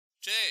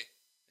Che,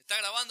 ¿está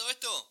grabando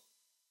esto?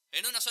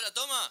 ¿En una sola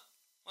toma?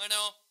 Bueno,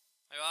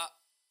 ahí va.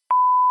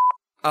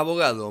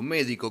 Abogado,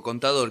 médico,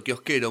 contador,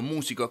 kiosquero,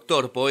 músico,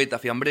 actor, poeta,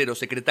 fiambrero,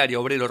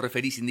 secretario, obrero,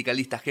 referí,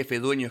 sindicalista, jefe,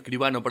 dueño,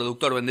 escribano,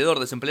 productor, vendedor,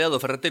 desempleado,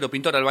 ferretero,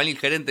 pintor, albañil,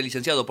 gerente,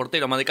 licenciado,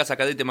 portero, ama de casa,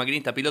 cadete,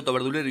 maquinista, piloto,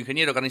 verdulero,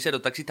 ingeniero,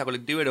 carnicero, taxista,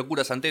 colectivero,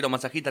 cura, santero,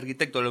 masajista,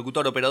 arquitecto,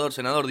 locutor, operador,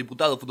 senador,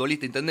 diputado,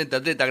 futbolista, intendente,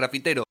 atleta,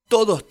 grafitero.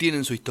 Todos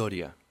tienen su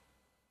historia.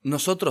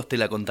 Nosotros te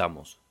la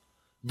contamos.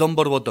 Don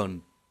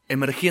Borbotón,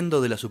 emergiendo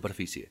de la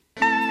superficie.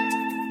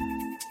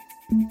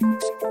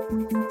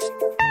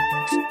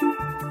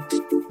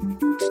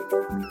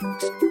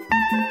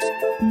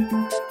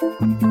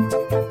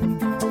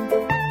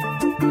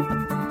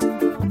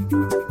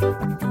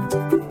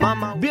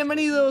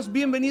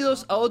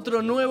 Bienvenidos a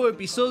otro nuevo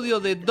episodio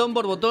de Don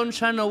Borbotón.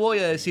 Ya no voy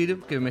a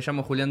decir que me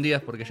llamo Julián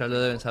Díaz porque ya lo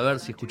deben saber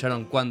si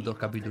escucharon cuántos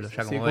capítulos,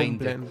 ya como Sí,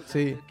 20.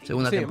 Sí.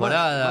 Segunda Sí,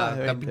 temporada, más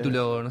de 20.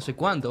 capítulo no sé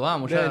cuánto,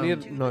 vamos ya.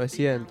 Deben ir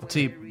 900.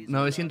 Sí,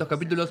 900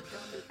 capítulos.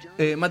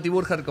 Mati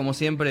Burkhardt, como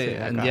siempre, Sí,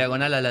 en acá.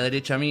 diagonal a la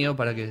derecha mío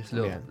para que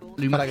lo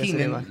Para que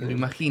se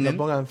imaginen. Lo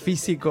pongan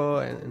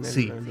físico en el,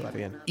 Sí. en el lugar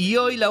bien. Y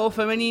hoy la voz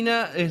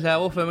femenina es la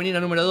voz femenina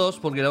número 2,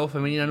 porque la voz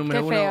femenina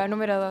número Qué 1... feo,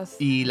 número 2.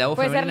 Y la voz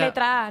Puede femenina... ser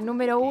letra A,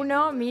 número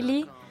 1,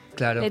 Mili.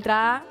 Claro.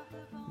 Letra A.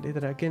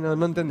 Letra que no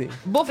entendí.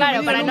 Voz Claro,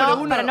 femenina para número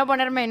no, 1. para no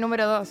ponerme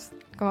número 2.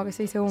 Como que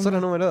se dice 1. Sos la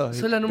número 2.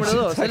 Soy la número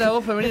 2, es la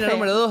voz femenina Feo.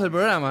 número 2 del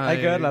programa. Hay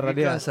que ver la ¿qué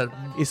realidad. va a ser?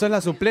 Y sos la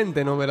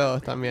suplente número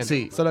 2 también.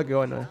 Sí. Solo que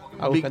bueno,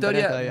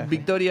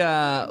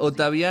 Victoria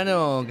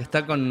Otaviano, que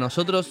está con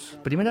nosotros.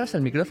 ¿Primera vez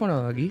al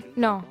micrófono aquí?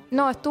 No,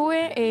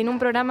 estuve en un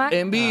programa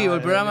En vivo,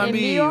 el programa en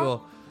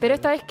vivo. pero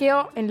esta vez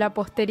quedó en la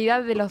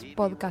posteridad de los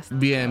podcasts.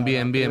 Bien.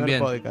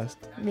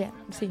 Podcast. Bien,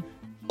 sí.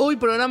 Hoy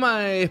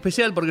programa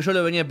especial porque yo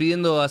lo venía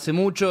pidiendo hace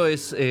mucho.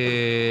 Es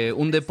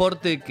un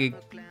deporte que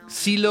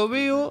si lo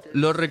veo,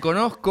 lo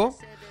reconozco.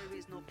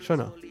 Yo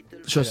no.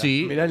 Yo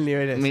sí. Mirá el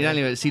nivel ese. Mirá el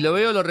nivel. Si lo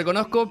veo, lo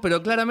reconozco,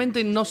 pero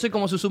claramente no sé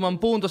cómo se suman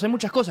puntos. Hay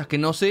muchas cosas que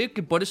no sé,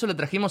 que por eso le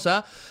trajimos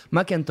a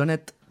Maki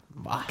Antonet,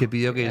 que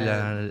pidió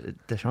que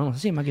te llamamos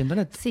así, Maki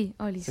Antonet. Sí,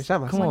 Oli. Se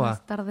llama. ¿Cómo Buenas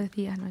va? tardes,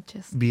 días,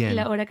 noches. Bien.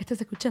 La hora que estés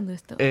escuchando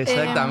esto.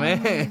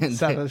 Exactamente.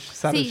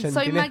 Sí,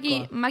 soy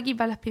Maki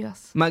para las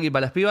pibas. Maki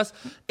para las pibas,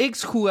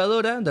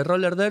 exjugadora de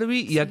roller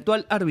derby y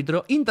actual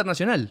árbitro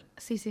internacional.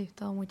 Sí,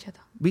 todo muy chato.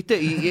 ¿Viste?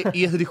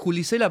 Y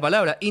esdrijulicé la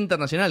palabra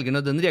internacional, que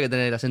no tendría que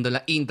tener el acento en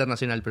la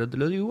internacional, pero te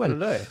lo digo igual.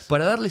 No lo es.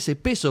 Para darle ese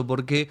peso,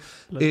 porque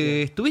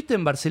estuviste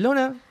en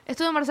Barcelona.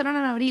 Estuve en Barcelona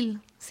en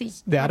abril, sí.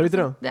 ¿De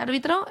árbitro? De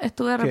árbitro,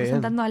 estuve Qué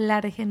representando a la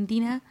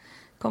Argentina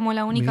como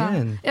la única...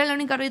 Bien. Era la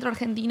única árbitro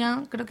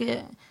argentina, creo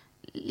que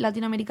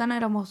latinoamericana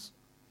éramos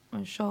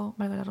yo,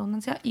 valga la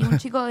redundancia, y un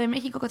chico de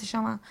México que se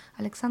llama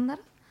Alexander.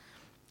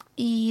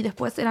 Y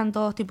después eran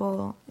todos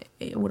tipo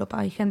Europa.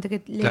 Hay gente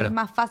que le Claro. es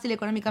más fácil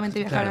económicamente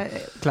viajar a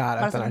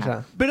Claro, están Barcelona.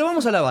 allá. Pero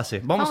vamos a la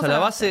base. Vamos a la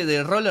base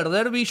de roller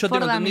derby. Yo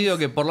tengo For entendido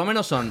dummies. que por lo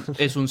menos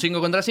es un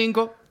 5 contra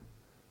 5.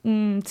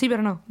 Sí,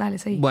 pero no. Dale,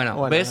 seguí.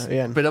 Bueno, ¿ves?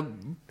 bien. Pero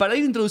para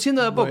ir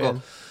introduciendo de a Muy poco.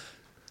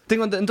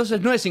 bien.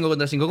 Entonces no es 5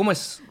 contra 5. ¿Cómo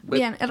es?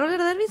 Bien, el roller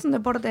derby es un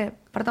deporte,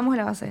 partamos de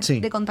la base, Sí.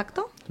 de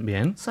contacto,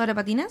 Bien. sobre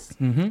patines,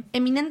 Ujú.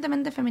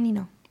 eminentemente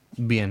femenino.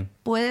 Bien.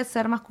 Puede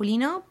ser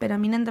masculino, pero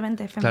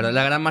eminentemente femenino. Claro,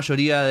 la gran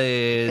mayoría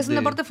de... Es un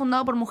deporte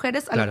fundado por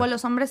mujeres al Claro. cual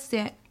los hombres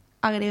se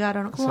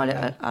agregaron. ¿Cómo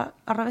a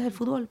revés del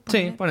fútbol?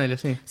 Sí, ponele,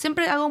 sí.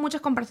 Siempre hago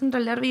muchas comparaciones entre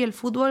el derby y el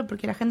fútbol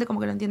porque la gente como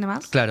que lo entiende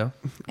más. Claro.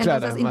 Entonces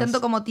Claro, más.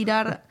 intento como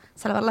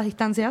salvar las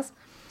distancias.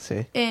 Sí.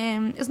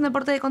 Es un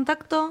deporte de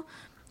contacto.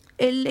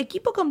 El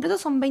equipo completo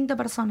son 20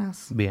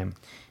 personas. Bien.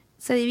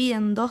 Se divide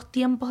en 2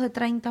 tiempos de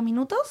 30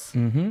 minutos.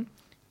 Ujú.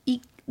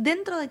 Y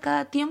dentro de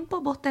cada tiempo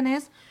vos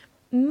tenés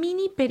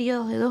mini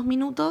periodos de 2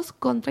 minutos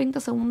con 30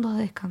 segundos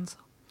de descanso.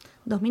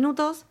 2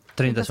 minutos,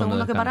 30 segundos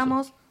de que descanso.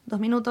 paramos, 2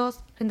 minutos,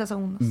 30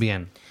 segundos.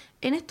 Bien.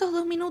 En estos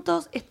 2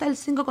 minutos está el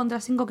 5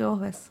 contra 5 que vos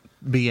ves.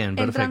 Bien,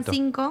 Entran perfecto.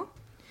 5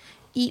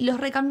 y los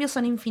recambios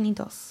son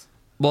infinitos.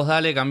 Vos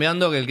dale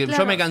cambiando, que yo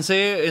Claro. me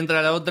cansé,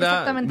 entra la otra.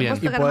 Exactamente, Bien.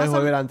 vos Y Lo que podés armás son-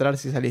 volver a entrar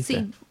si saliste.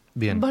 Sí.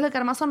 Bien. Vos lo que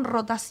armás son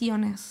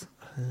rotaciones.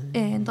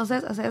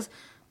 Entonces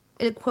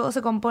el juego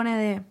se compone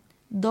de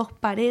 2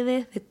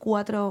 paredes, de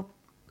 4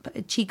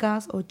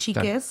 chicas o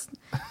chiques,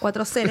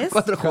 4 seres.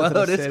 4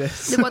 jugadores.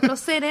 seres. De 4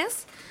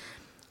 seres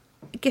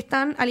que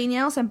están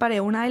alineados en pared,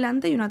 una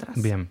adelante y una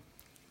atrás. Bien.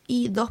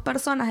 Y 2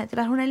 personas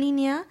detrás de una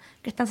línea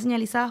que están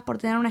señalizadas por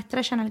tener una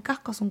estrella en el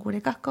casco, es un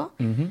cubrecasco,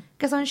 Ujú.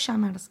 que son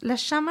jammers.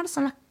 Las jammers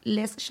son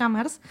les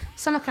jammers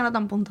son los que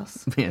anotan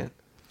puntos. Bien.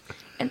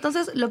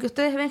 Entonces, lo que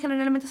ustedes ven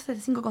generalmente es el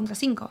 5 contra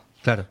 5.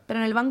 Claro. Pero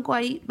en el banco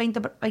hay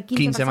 15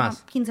 15 personas,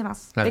 más. 15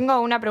 más. Claro.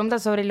 Tengo una pregunta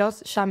sobre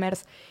los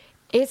jammers.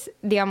 ¿Es,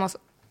 digamos,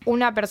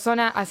 una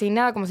persona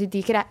asignada como si te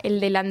dijera el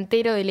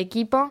delantero del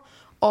equipo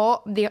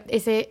o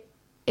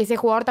ese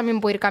jugador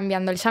también puede ir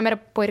cambiando? ¿El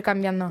jammer puede ir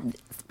cambiando?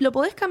 Lo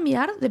podés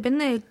cambiar,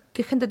 depende de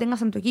qué gente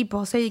tengas en tu equipo.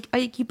 O sea,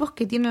 hay equipos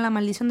que tienen la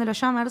maldición de los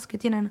jammers, que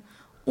tienen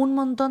un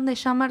montón de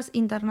jammers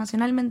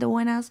internacionalmente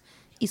buenas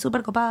y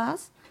súper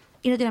copadas.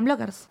 y no tienen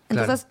blockers.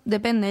 Entonces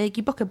depende, hay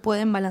equipos que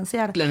pueden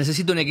balancear. Claro,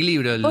 necesita un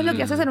equilibrio. Vos lo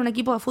que haces en un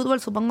equipo de fútbol,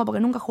 supongo, porque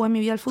nunca jugué en mi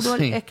vida al fútbol,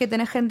 Sí. es que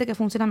tenés gente que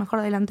funciona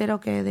mejor delantero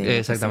que de...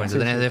 Exactamente, Sí,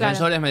 tenés sí.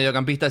 defensores,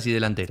 mediocampistas y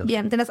delanteros.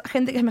 Bien, tenés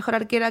gente que es mejor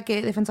arquera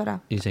que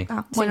defensora. Y sí.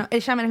 Bueno,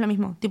 el jammer es lo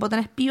mismo. Tipo,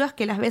 tenés pibas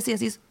que las ves y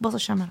decís, vos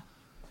sos jammer.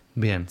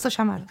 Bien. Sos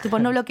jammer. Tipo,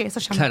 no bloquees,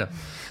 sos jammer. Claro.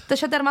 Entonces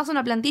ya te armás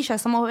una plantilla,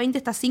 somos 20,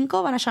 estas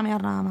 5 van a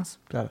llamear nada más.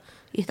 Claro.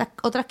 Y estas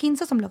otras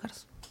 15 son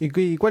blockers.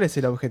 ¿Y cuál es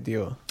el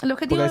objetivo? El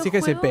objetivo Porque decís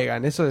del que se juego-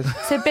 pegan, eso es...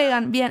 Se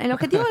pegan. Bien, el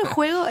objetivo del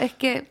juego es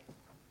que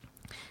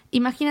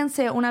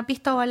imagínense una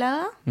pista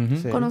ovalada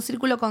Sí. con un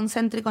círculo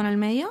concéntrico en el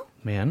medio.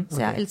 Bien. O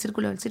sea, Ok. el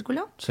círculo del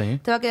círculo. Sí.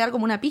 Te va a quedar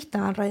como una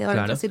pista alrededor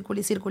Claro. entre círculo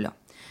y círculo.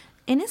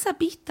 En esa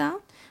pista,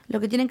 lo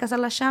que tienen que hacer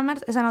las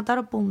jammers es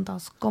anotar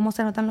puntos. ¿Cómo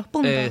se anotan los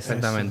puntos?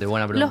 Exactamente,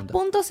 buena Los pregunta.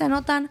 puntos se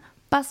anotan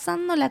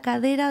pasando la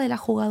cadera de la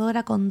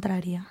jugadora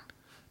contraria.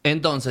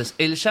 Entonces,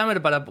 el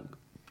jammer para...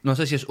 No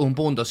sé si es 1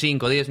 punto,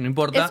 5, 10, no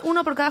importa. Es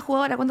uno por cada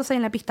jugadora. ¿Cuántos hay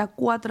en la pista?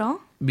 4.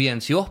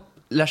 Bien, si vos,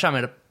 la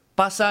jammer,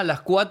 pasa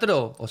las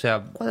 4, o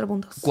sea, 4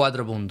 puntos.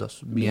 4 puntos.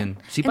 Bien.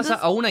 Si pasa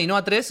Entonces- a 1 y no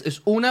a 3,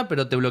 es 1,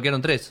 pero te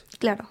bloquearon 3.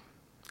 Claro.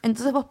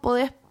 Entonces vos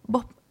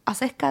vas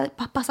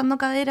pasando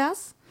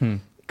caderas.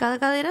 Cada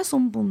cadera es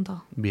un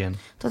punto. Bien.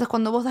 Entonces,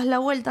 cuando vos das la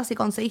vuelta, si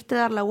conseguiste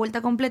dar la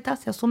vuelta completa,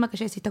 se asume que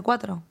ya hiciste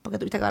 4, porque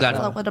tuviste que haber Claro.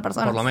 pasado 4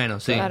 personas. Por lo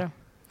menos, sí. Claro.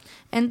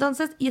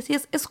 Entonces, y así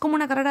es como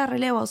una carrera de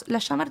relevos. La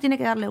jammer tiene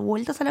que darle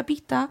vueltas a la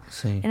pista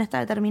Sí. en esta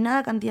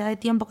determinada cantidad de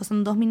tiempo, que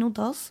son 2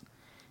 minutos,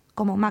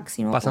 como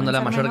máximo. Pasando pueden la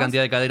ser mayor menos.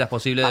 cantidad de caderas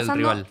posible del Pasando-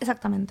 rival.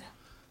 Exactamente.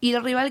 ¿Y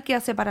el rival qué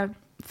hace para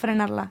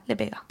frenarla? Le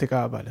pega. Te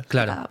caga palos. Le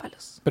Claro. caga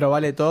palos. Pero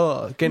vale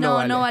todo. ¿Qué no,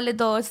 vale? No vale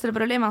todo, ese es el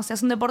problema. O sea,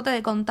 es un deporte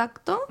de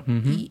contacto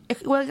y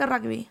es igual que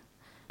rugby.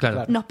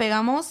 Claro. Nos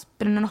pegamos,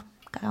 pero no nos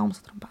cagamos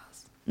a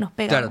trompadas. Nos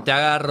pegamos. Claro, te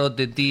agarro,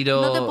 te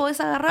tiro. No te podés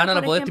agarrar. Ah, no lo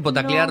por podés ejemplo,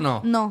 tipo taclear,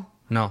 no. No.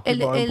 No.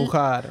 Tipo,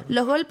 empujar.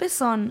 Los golpes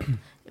son.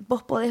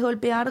 Vos podés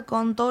golpear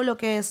con todo lo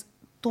que es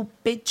tu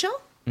pecho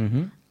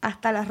Ujú.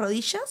 hasta las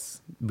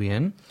rodillas,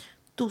 Bien,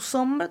 tu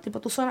sombra,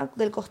 tipo tu zona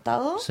del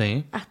costado,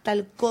 Sí. hasta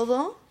el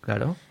codo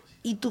claro.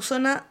 y tu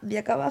zona de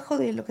acá abajo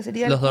de lo que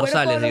sería Los el cuerpo,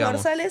 dorsales, los digamos.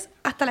 dorsales,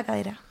 hasta la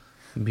cadera.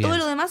 Bien. Todo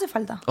lo demás hace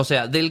falta. O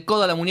sea, del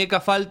codo a la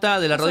muñeca falta,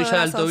 de la Paso de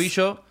rodilla al brazos,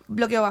 tobillo,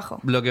 Bloqueo bajo.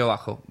 bloqueo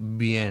bajo.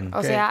 Bien. O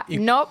Ok, sea, y-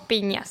 no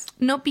piñas.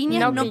 No piñas,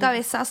 No no piñas.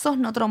 cabezazos,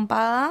 no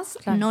trompadas,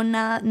 Claro. no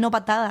nada, no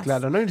patadas.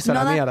 Claro, no irse a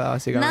la mierda,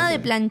 básicamente. Nada de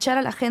planchar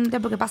a la gente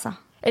porque pasa.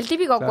 El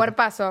típico Claro.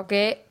 cuerpazo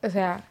que, o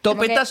sea...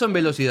 Topetazo en como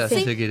velocidad, Sí.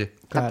 si se quiere.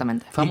 Claro.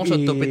 Exactamente. Famoso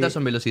topetazo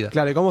en velocidad.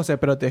 Claro, ¿y cómo se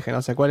protegen?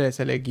 O sea, ¿cuál es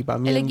el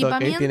equipamiento, El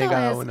equipamiento que tiene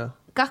cada es uno?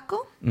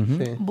 casco, Ujú.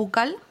 Sí.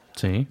 bucal,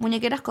 Sí.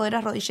 muñequeras,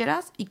 coderas,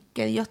 rodilleras y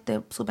que Dios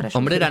te super ayude.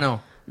 Hombrera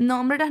no. No,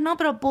 hombreras no,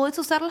 pero podés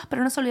usarlas,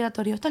 pero no es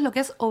obligatorio. Esto es lo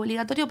que es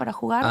obligatorio para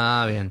jugar.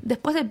 Ah, bien.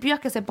 Después hay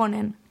pibas que se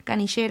ponen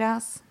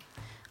canilleras,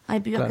 hay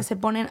pibas Claro. que se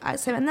ponen...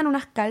 Se venden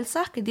unas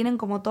calzas que tienen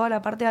como toda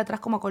la parte de atrás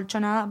como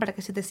acolchonada para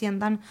que se te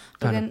sientan.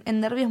 Porque Claro.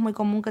 en derby es muy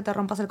común que te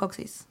rompas el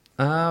coxis.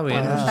 Ah,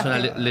 bien. Ah. Es una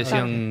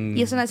lesión.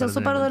 Y es una lesión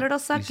súper permanente.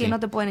 dolorosa Y que sí. no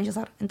te pueden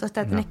enyesar. Entonces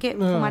te tenés que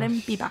No. fumar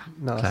en pipa.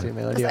 No, Claro. sí,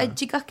 me Entonces dolía. hay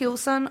chicas que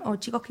usan o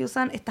chicos que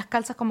usan estas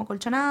calzas como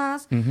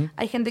colchonadas. Ujú.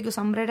 Hay gente que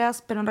usa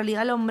hombreras, pero en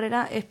realidad la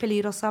hombrera es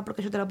peligrosa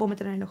porque yo te la puedo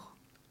meter en el ojo.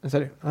 ¿En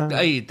serio? Ah.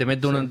 Ahí, te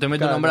meto un, Sí. te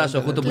meto Claro, un brazo,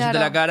 claro. justo pusiste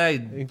Claro. la cara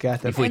Y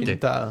quedaste y fuiste.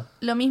 pintado.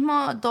 Lo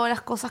mismo todas las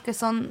cosas que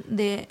son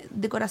de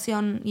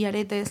decoración y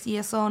aretes y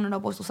eso no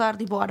lo puedes usar,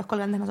 tipo aros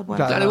colgantes no se pueden.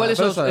 Claro. Claro, igual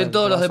pero eso eso en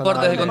todos los no pasa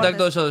deportes de nada.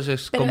 contacto, eso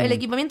es Pero común. el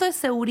equipamiento de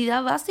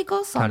seguridad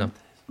básico son Claro.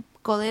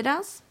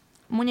 coderas,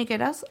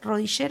 muñequeras,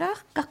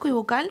 rodilleras, casco y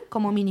bucal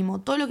como mínimo.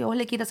 Todo lo que vos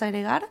le quieras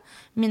agregar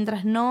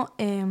mientras no...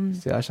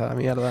 Se vaya a la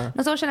mierda.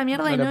 no se vaya a la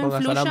mierda y le no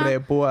pongas influya... alambre de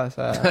púas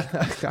al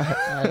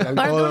Ahora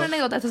tengo codo. una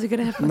anécdota, esto si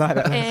querés después.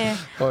 Dale,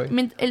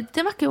 obvio. El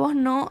tema es que vos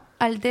no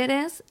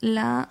alteres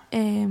la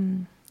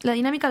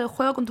dinámica del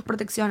juego con tus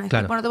protecciones.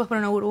 Claro. Tipo, no te puedes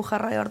poner una burbuja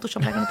alrededor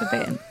tuyo para que no te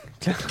peguen.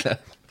 Claro.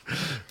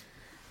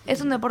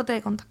 Es un deporte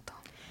de contacto.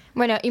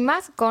 Bueno, y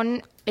más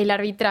con el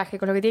arbitraje,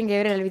 con lo que tiene que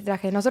ver el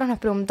arbitraje. Nosotros nos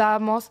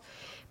preguntábamos,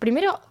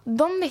 primero,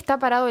 ¿dónde está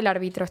parado el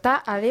árbitro?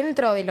 ¿Está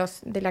adentro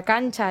de la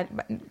cancha?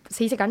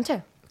 ¿Se dice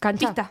cancha?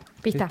 ¿Cancha? Pista.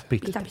 Pista.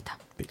 Pista. Pista.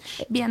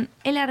 Bien,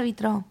 el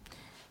árbitro.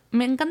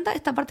 Me encanta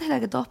esta parte, es la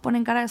que todos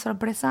ponen cara de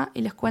sorpresa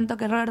y les cuento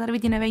que Roller Derby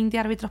tiene 20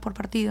 árbitros por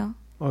partido.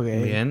 Ok.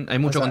 Bien, hay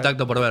mucho O sea,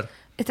 contacto por ver.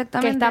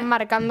 Exactamente. Que están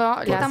marcando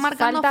Que las están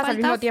marcando faltas al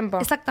mismo faltas. tiempo.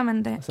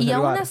 Exactamente. Haces Y el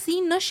aún VAR.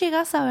 así no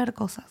llegás a ver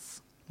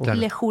cosas. Claro.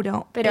 Les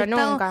juro. Pero He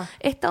estado- nunca.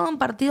 He estado en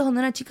partidos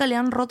donde a una chica le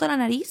han roto la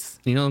nariz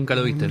Y no, nunca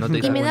lo viste, no te y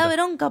diste me da cuenta.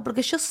 bronca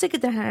porque yo sé que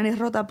tenés la nariz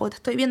rota porque te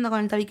estoy viendo con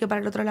el tabique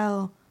para el otro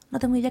lado. No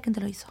tengo idea quién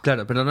te lo hizo.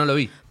 Claro, pero no lo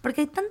vi. Porque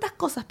hay tantas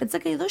cosas.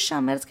 Pensé que hay 2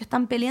 jammers que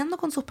están peleando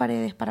con sus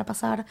paredes para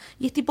pasar.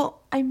 Y es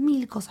tipo, hay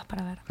 1000 cosas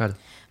para ver. Claro.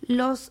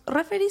 Los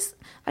referees,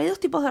 hay 2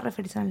 tipos de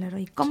referees en el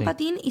Leroy. Con Sí.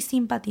 patín y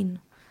sin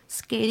patín.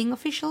 Skating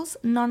officials,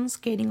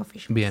 non-skating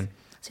officials. Bien.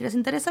 Si les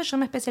interesa, yo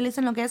me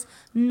especializo en lo que es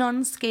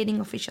non-skating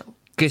official.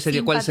 ¿Cuál Sin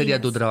sería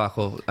tu patines.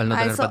 trabajo al no A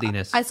tener eso-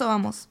 patines? A eso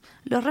vamos.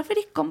 Los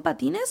referees con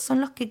patines son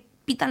los que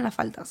pitan las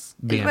faltas.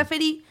 Bien. El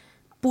referee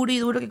puro y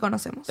duro que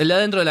conocemos. El de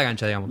adentro de la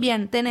cancha, digamos.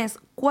 Bien, tenés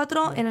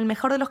 4, en el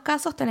mejor de los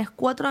casos, tenés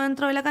 4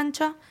 dentro de la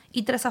cancha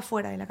y 3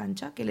 afuera de la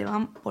cancha, que le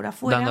van por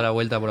afuera. Dando la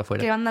vuelta por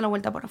afuera. Que van dando la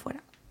vuelta por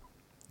afuera.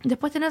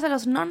 Después tenés a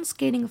los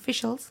non-skating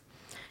officials,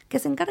 que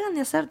se encargan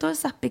de hacer todas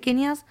esas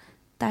pequeñas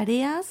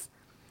tareas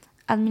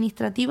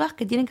administrativas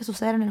que tienen que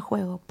suceder en el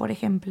juego. Por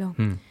ejemplo,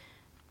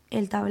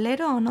 el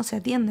tablero no se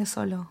atiende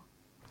solo.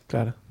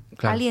 Claro.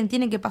 Alguien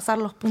tiene que pasar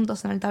los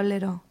puntos en el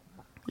tablero.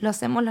 Lo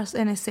hacemos los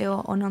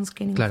NSO o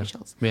non-skating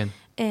officials. Bien.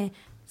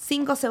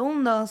 5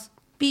 segundos,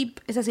 pip,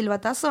 ese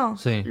silbatazo,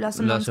 Sí, lo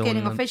hace un lo hace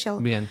non-skating un- official.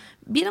 bien.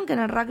 ¿Vieron que en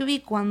el rugby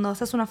cuando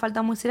haces una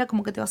falta muy seria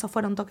como que te vas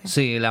afuera un toque?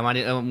 Sí, una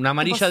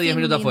amarilla Tipo 10 sin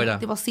minutos bin, afuera.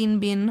 Tipo sin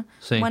bin.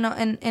 Sí. Bueno,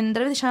 en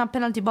rugby se llama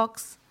penalty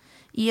box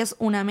y es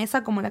una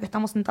mesa como la que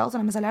estamos sentados,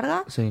 una mesa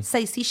larga, Sí.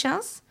 6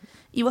 sillas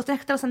y vos tenés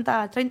que estar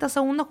sentada 30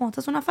 segundos cuando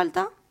estás una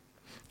falta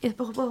y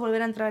después puedes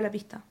volver a entrar a la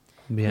pista.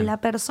 Bien.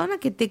 La persona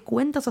que te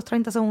cuenta esos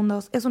 30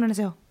 segundos es un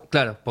NSO.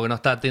 Claro, porque no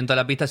está atento a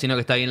la pista, sino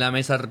que está ahí en la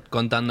mesa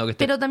contando que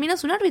esté. Pero también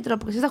es un árbitro,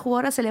 porque si esa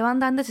jugadora se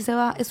levanta antes y se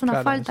va, es una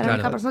Claro, falta. La claro.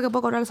 única persona que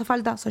puede cobrar esa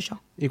falta soy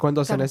yo. ¿Y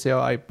cuántos Claro.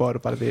 NSO hay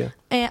por partido?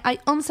 Hay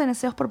 11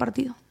 NSOs por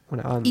partido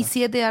Una banda. y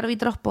 7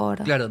 árbitros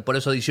por... Claro, por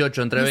eso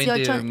 18 entre 20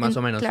 18 más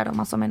o menos. Claro,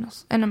 más o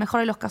menos. En lo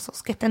mejor de los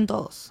casos, que estén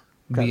todos.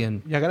 Claro.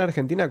 Bien. ¿Y acá en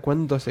Argentina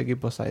cuántos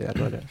equipos hay de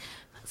roller?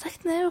 ¿Sabes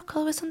que te había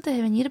buscado eso antes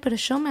de venir? Pero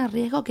yo me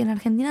arriesgo que en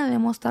Argentina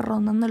debemos estar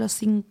rondando los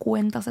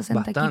 50, 60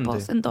 Bastante.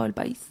 equipos en todo el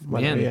país.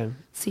 Bueno, Bien. bien.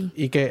 Sí.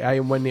 ¿Y qué? ¿Hay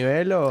un buen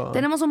nivel o...?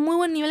 Tenemos un muy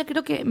buen nivel,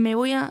 creo que me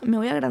voy a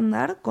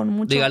agrandar con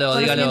mucho Dígalo,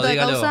 conocimiento de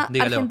dígalo, causa.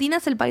 dígalo. Argentina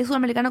es el país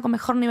sudamericano con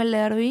mejor nivel de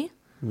derby.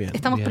 Bien.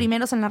 Estamos Bien.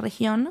 primeros en la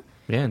región.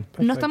 Bien.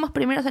 No estamos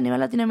primeros a nivel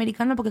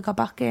latinoamericano porque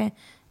capaz que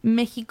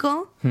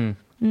México Hmm,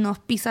 nos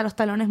pisa los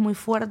talones muy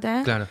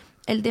fuerte. Claro.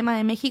 El tema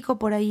de México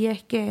por ahí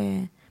es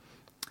que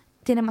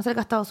tiene más cerca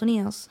a Estados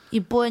Unidos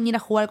y pueden ir a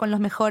jugar con los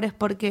mejores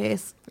porque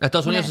es...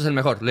 Estados Unidos una- es el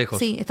mejor, lejos.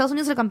 Sí, Estados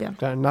Unidos es el campeón.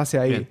 Claro, nace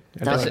ahí. Bien. el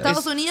Estados, roller.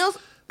 Estados Unidos,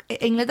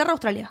 Inglaterra,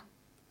 Australia.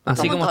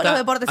 Así Como como, todos los está,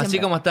 deportes así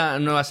siempre. como está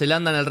Nueva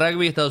Zelanda en el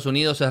rugby, Estados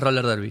Unidos es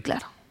roller derby.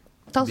 Claro.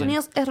 Estados Bien.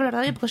 Unidos es roller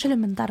derby porque ellos lo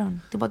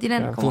inventaron. Tipo, tienen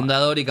Claro. como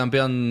Fundador y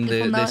campeón el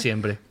de fundador,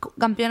 siempre.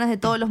 campeones de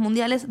todos los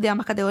mundiales de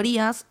ambas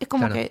categorías. Es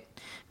como Claro. que...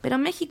 Pero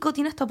México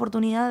tiene esta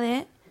oportunidad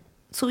de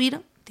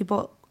subir,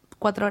 tipo,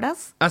 4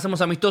 horas. Hacemos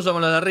amistoso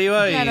con los de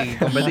arriba Claro, y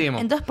competimos.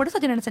 Entonces, por eso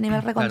tienen ese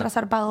nivel recontra Claro.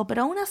 zarpado.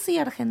 Pero aún así,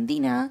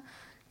 Argentina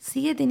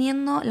sigue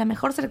teniendo la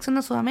mejor selección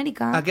de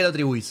Sudamérica. ¿A qué lo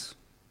atribuís?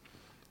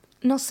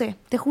 No sé,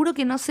 te juro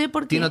que no sé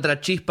porque... ¿Tiene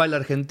otra chispa el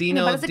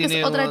argentino? Me parece que es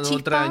 ¿Tiene otra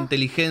chispa.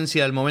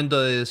 inteligencia al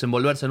momento de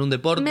desenvolverse en un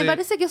deporte? Me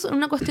parece que es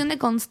una cuestión de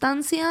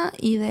constancia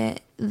y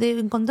de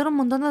encontrar un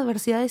montón de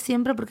adversidades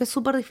siempre porque es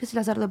súper difícil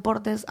hacer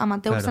deportes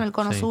amateurs Claro, en el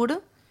Cono sí.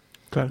 Sur.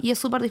 Claro. Y es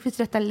súper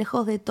difícil estar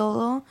lejos de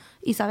todo.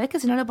 Y sabés que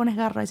si no le pones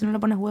garra y si no le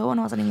pones huevo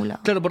no vas a ningún lado.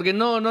 Claro, porque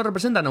no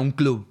representan a un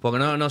club. Porque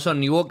no son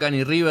ni Boca,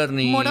 ni River,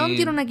 ni... Morón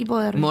tiene un equipo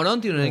de derby.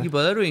 ¿Morón tiene un equipo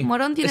de derby?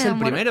 Morón tiene ¿Es el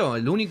Morón. primero?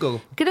 ¿El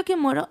único? Creo que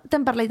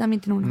Temperley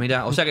también tiene uno.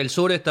 Mirá, o sea que el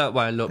sur está...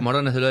 Bueno,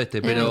 Morón es del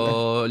oeste,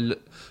 pero el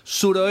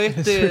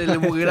suroeste del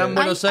Gran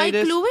Buenos hay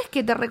Aires clubes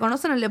que te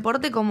reconocen el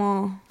deporte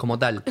como... como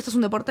tal. Esto es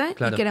un deporte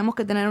Claro. y queremos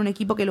que tener un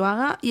equipo que lo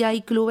haga. Y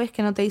hay clubes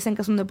que no te dicen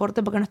que es un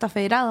deporte porque no está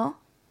federado.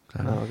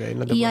 Ah, ok,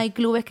 no te Y puedo- hay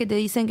clubes que te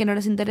dicen que no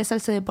les interesa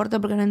ese deporte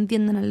porque no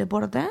entienden el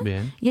deporte.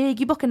 Bien. Y hay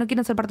equipos que no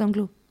quieren ser parte de un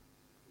club.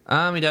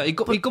 Ah, mira, ¿y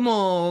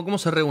cómo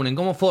se reúnen?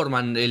 ¿Cómo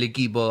forman el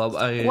equipo?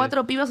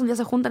 4 pibas un día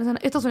se juntan y dicen,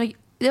 esto es un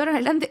de ahora en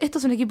adelante, esto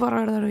es un equipo de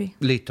roller derby.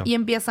 Listo. Y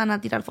empiezan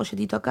a tirar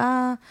folletito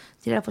acá,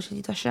 tirar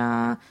folletito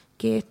allá,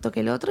 que esto,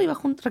 que el otro, y va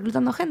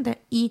reclutando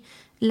gente. Y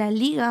la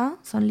liga,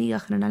 son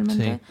ligas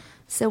generalmente, Sí.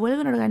 se vuelve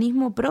un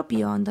organismo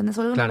propio, ¿entendés?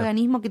 Se vuelve Claro. un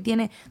organismo que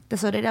tiene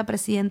tesorera,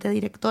 presidente,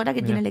 directora,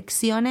 que Bien. tiene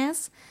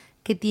elecciones,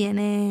 que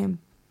tiene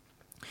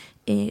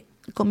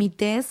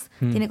comités,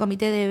 tiene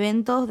comité de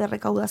eventos, de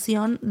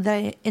recaudación,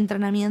 de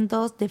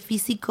entrenamientos, de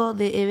físico,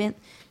 de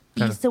eventos.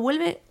 Claro. Y se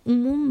vuelve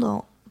un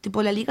mundo.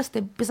 Tipo, la liga se te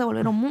empieza a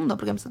volver un mundo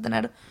porque empieza a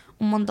tener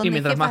un montón Y de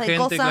mientras jefas más de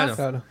gente, cosas.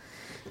 Claro.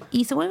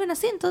 Y se vuelven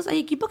así. Entonces hay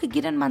equipos que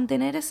quieren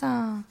mantener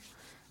esa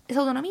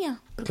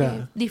autonomía. Porque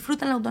Claro.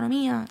 disfrutan la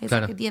autonomía. Esa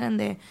Claro. que tienen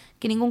de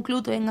que ningún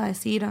club te venga a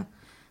decir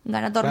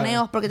gana torneos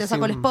Claro. porque te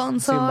saco el Sin-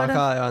 sponsor. Sin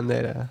bajada de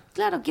bandera.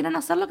 Claro, quieren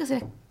hacer lo que se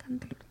les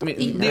cante el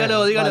orto. Y-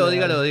 Dígalo.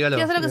 Quieren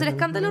hacer lo que se les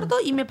cante el orto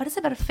y me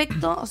parece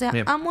perfecto. O sea,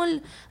 Bien.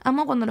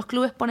 amo cuando los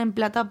clubes ponen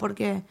plata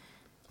porque...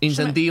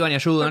 Incentivan y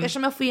ayudan. Porque yo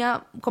me fui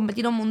a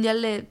competir a un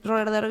mundial de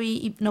roller derby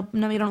y no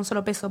me dieron un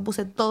solo peso.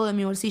 Puse todo de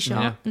mi bolsillo.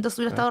 Mirá. Entonces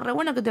hubiera estado re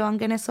bueno que te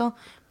banquen eso.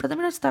 Pero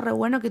también está re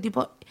bueno que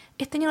tipo,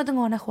 este año no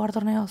tengo ganas de jugar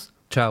torneos.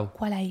 Chau.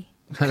 ¿Cuál hay?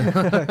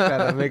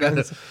 Claro, me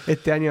canso.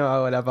 Este año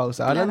hago la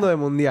pausa. Hablando de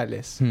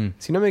mundiales.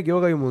 Si no me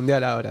equivoco, hay un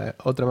mundial ahora.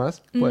 ¿Otro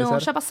más? ¿Puede No, ser?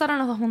 ya pasaron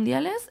los 2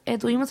 mundiales.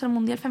 Tuvimos el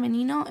mundial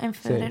femenino en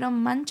febrero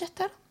en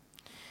Manchester.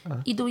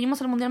 Y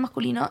tuvimos el mundial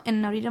masculino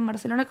en abril en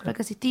Barcelona, que fue el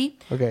que asistí.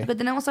 Ok. Lo que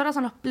tenemos ahora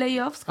son los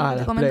playoffs, como te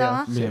los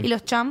comentaba, playoffs, bien. y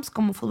los champs,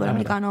 como fútbol Claro.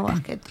 americano,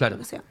 básquet, Claro. lo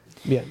que sea.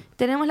 Bien.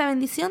 Tenemos la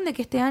bendición de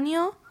que este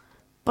año,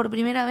 por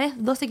primera vez,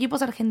 2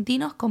 equipos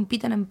argentinos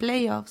compiten en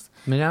playoffs.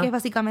 Mirá. Que es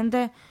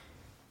básicamente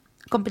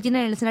competir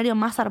en el escenario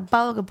más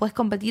zarpado que puedes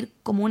competir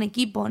como un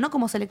equipo, no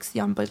como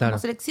selección, porque Claro.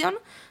 como selección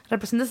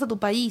representas a tu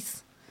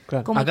país.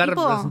 Claro. Como Acá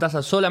equipo, representás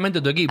a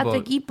solamente tu equipo. a tu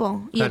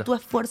equipo y Claro. a tu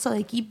esfuerzo de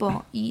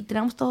equipo. Y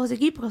tenemos todos dos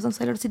equipos que son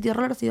Sailor City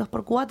Rollers y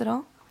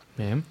 2x4,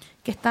 Bien.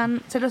 que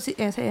están...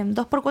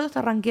 2x4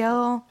 está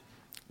rankeado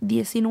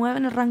 19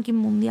 en el ranking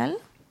mundial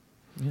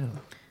Mierda.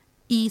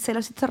 y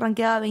Sailor City está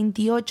rankeada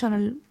 28 en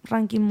el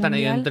ranking Están ahí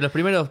mundial. entre los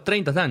primeros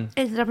 30 están.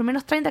 Entre los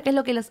primeros 30, que es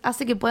lo que les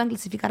hace que puedan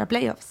clasificar a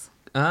playoffs.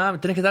 Ah,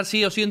 tenés que estar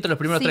sí o sí entre los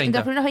primeros Sí, 30.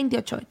 entre los primeros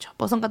 28,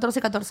 pues son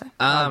 14-14.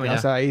 Ah, mira. O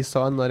sea, ahí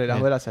sobándole las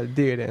bolas al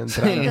tigre.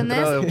 Sí. ¿Entendés?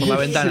 entró por Y la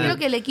ventana. creo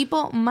que el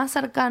equipo más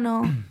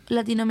cercano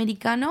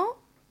latinoamericano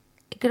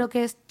creo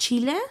que es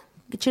Chile.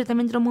 Que Chile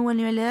también tiene un muy buen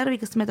nivel de derby,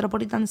 que es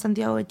Metropolitan de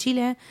Santiago de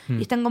Chile.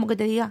 Y están como que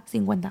te diga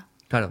 50.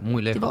 Claro,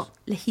 muy lejos. Tipo,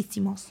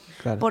 lejísimos.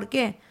 Claro. ¿Por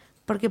qué?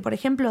 Porque, por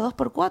ejemplo,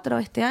 2x4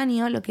 este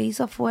año lo que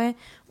hizo fue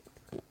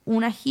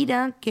una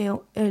gira que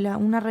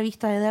una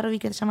revista de derby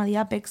que se llama The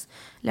Apex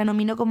la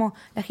nominó como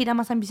la gira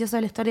más ambiciosa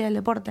de la historia del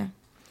deporte.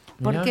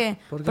 ¿Por Mirá, qué?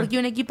 ¿por qué? Porque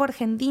un equipo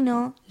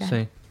argentino, las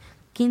Sí.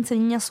 15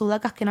 niñas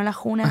sudacas que no la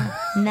juna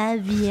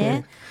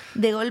nadie,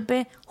 de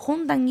golpe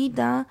juntan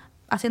guita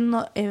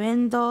haciendo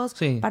eventos,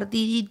 Sí.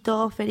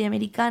 partiditos, feria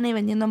americana y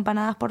vendiendo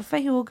empanadas por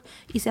Facebook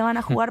y se van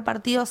a jugar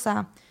partidos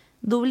a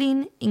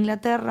Dublín,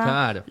 Inglaterra,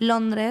 Claro.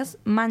 Londres,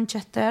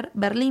 Manchester,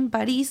 Berlín,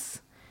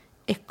 París,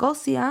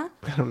 Escocia,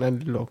 Claro, una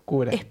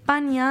locura.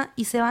 España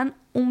y se van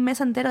un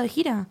mes entero de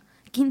gira.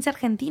 15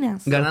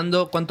 argentinas.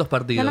 ¿Ganando cuántos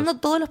partidos? Ganando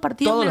todos los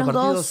partidos Todos los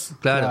menos partidos. dos.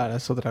 Claro.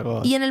 es otra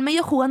cosa. Y en el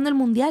medio jugando el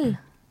mundial.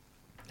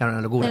 Claro,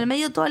 una locura. En el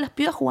medio todas las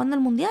pibas jugando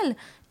el mundial.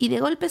 Y de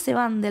golpe se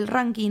van del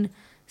ranking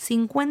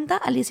 50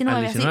 al 19.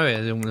 Al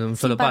 19 de un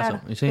solo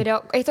parar. paso. Y sí.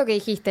 Pero esto que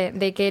dijiste,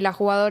 de que las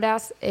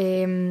jugadoras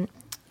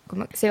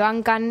como se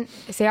bancan,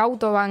 se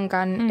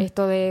autobancan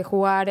esto de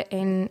jugar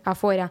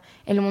afuera,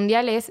 ¿el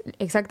mundial es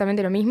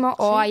exactamente lo mismo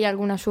o hay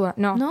alguna ayuda?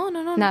 No, No,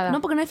 nada.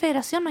 no, porque no hay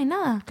federación, no hay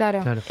nada.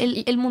 Claro. Claro.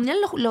 El mundial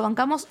lo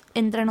bancamos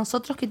entre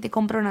nosotros, que te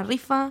compra una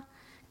rifa,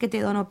 que te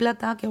dono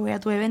plata, que voy a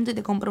tu evento y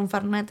te compro un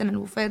Fernet en el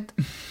buffet.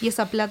 Y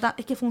esa plata,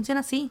 es que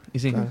funciona así. Y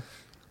sí. Claro.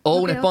 O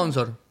No un creo.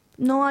 sponsor.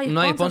 No hay No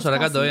hay sponsor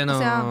acá casi. todavía, no. O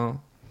sea,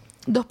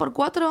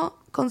 2x4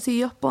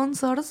 consiguió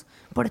sponsors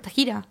por esta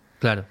gira.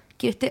 Claro.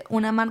 Que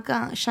una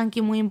marca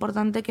yankee muy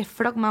importante que es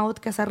Frogmouth,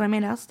 que hace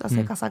remeras,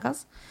 hace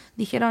casacas.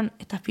 Dijeron,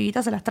 estas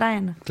pibitas se las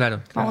traen.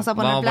 Claro. Vamos a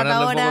poner Vamos plata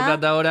ponerle un poco de ahora.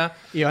 plata ahora.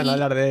 Y van y- a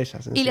hablar de ellas.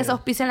 Y les enseguida.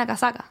 auspician la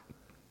casaca.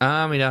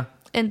 Ah, mira.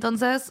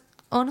 Entonces,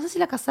 o no sé si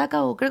la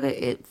casaca o creo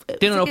que... Tiene un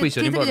sé que-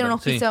 auspicio, no sí sé que tiene un importa,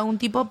 auspicio sí. de algún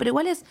tipo, pero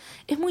igual es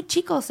muy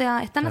chico. O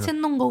sea, están Claro.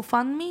 haciendo un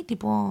GoFundMe,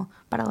 tipo,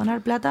 para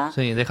donar plata.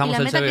 Sí, dejamos y la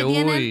el meta que CBU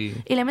tienen, y-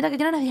 y la meta que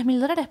tienen es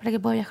 $10.000 para que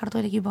pueda viajar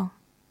todo el equipo.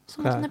 Es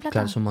un montón de plata.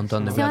 Claro, es un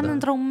montón de Se van plata.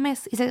 dentro de un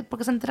mes,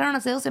 porque se enteraron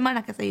hace 2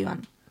 semanas que se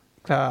iban.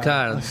 Claro.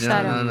 Claro.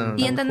 Claro. No.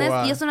 Y entendés,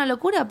 jugada. y es una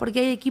locura, porque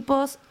hay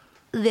equipos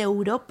de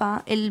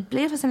Europa. El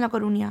playoff es en La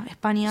Coruña,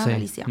 España, Sí.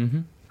 Galicia.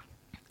 Ujú.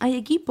 Hay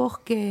equipos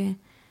que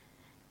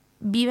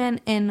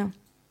viven en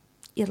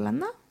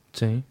Irlanda,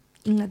 Sí.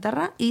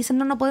 Inglaterra, y dicen,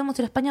 no podemos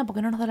ir a España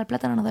porque no nos da la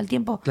plata, no nos da el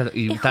tiempo. Claro,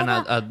 y Es están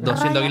a joda.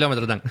 200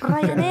 kilómetros están.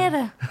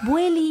 Ryanair,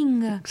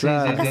 Vueling.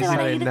 Claro, acá no se van a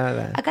saben ir.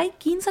 nada. Acá hay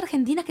 15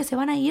 argentinas que se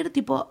van a ir,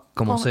 tipo.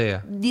 Como con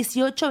sea.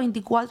 18,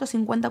 24,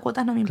 50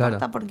 cuotas, no me Claro.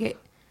 importa, porque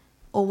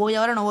o voy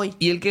ahora o no voy.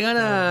 Y el que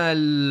gana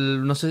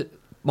el. No sé.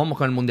 Vamos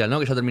con el mundial, ¿no?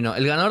 Que ya terminó.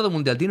 ¿El ganador del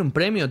mundial tiene un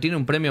premio? ¿Tiene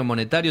un premio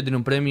monetario? ¿Tiene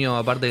un premio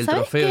aparte del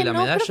 ¿Sabes trofeo qué? y la No,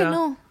 medalla? creo que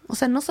no. O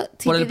sea, no sé.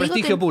 Si Por te el digo,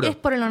 prestigio puro. Es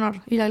por el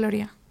honor y la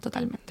gloria,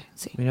 totalmente.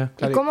 Sí. Mirá.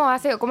 Claro.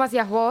 ¿Y cómo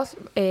hacías vos,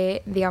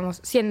 digamos,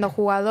 siendo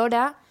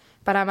jugadora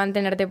para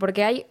mantenerte?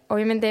 Porque hay,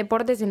 obviamente,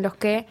 deportes en los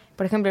que,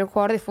 por ejemplo, el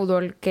jugador de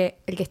fútbol, el que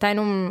está en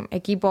un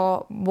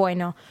equipo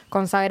bueno,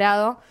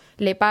 consagrado,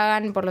 le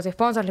pagan por los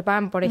sponsors, le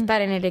pagan por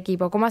estar en el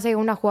equipo. ¿Cómo hace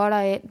una jugadora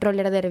de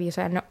roller derby? O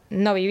sea,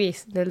 no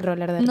vivís del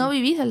roller derby. No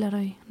vivís del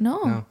derby, no.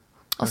 No.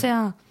 O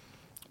sea,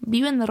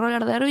 viven de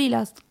roller derby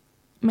las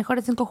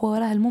mejores 5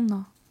 jugadoras del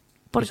mundo.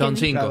 Que Porque son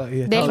 5. Claro, y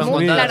de Del Estados mundo,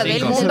 Unidos. claro, del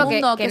Cinco. mundo Del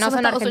mundo, que que no son son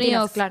Estados argentinos,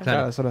 Unidos. claro.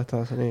 Claro, solo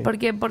Estados Unidos.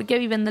 ¿Por qué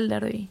viven del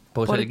derby?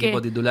 Porque es el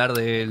equipo titular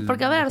del.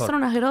 Porque, a ver, mejor. son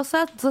unas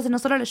grosas, entonces no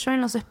solo les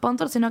llueven los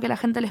sponsors, sino que la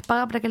gente les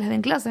paga para que les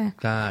den clase.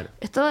 Claro.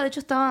 De hecho,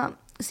 estaba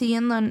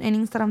siguiendo en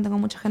Instagram, tengo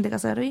mucha gente que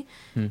hace derby,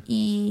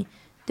 y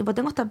tipo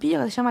tengo esta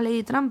piba que se llama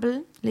Lady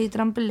Trample. Lady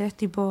Trample es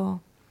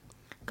tipo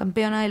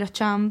campeona de los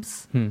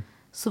champs, Mm.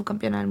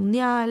 subcampeona del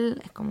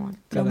mundial, es como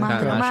Claro, lo más,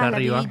 claro, lo más, allá la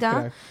arriba. pibita.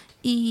 Crack.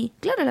 Y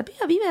claro, la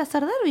piba vive de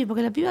hacer derby,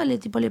 porque la piba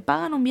le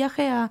pagan un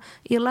viaje a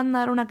Irlanda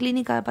a dar una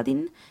clínica de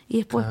patín, y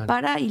después Claro.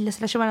 para y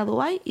se la llevan a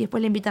Dubái, y después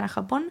le invitan a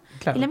Japón,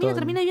 Claro, y la mina todo.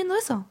 termina viviendo de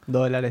eso.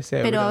 Dólares,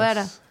 euros. Pero a ver,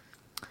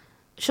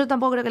 yo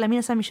tampoco creo que la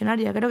mina sea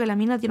millonaria. Creo que la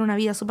mina tiene una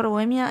vida súper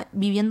bohemia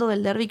viviendo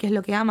del derby, que es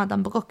lo que ama.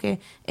 Tampoco es que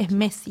es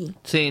Messi.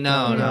 Sí,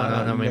 no me O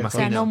sea,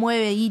 imagino. no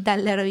mueve guita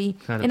el derby.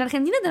 Claro. En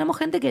Argentina tenemos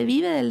gente que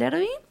vive del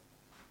derby,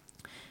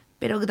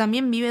 pero que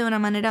también vive de una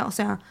manera, o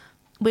sea,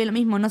 voy a lo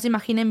mismo, no se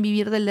imaginen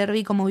vivir del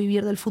derby como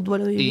vivir del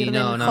fútbol o vivir Y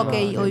del no,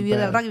 hockey no, o ni vivir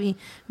del pedo. rugby.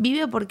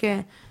 Vive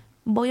porque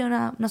voy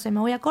a me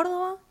voy a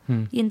Córdoba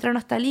y entreno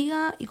a esta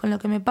liga y con lo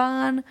que me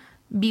pagan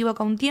vivo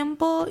acá un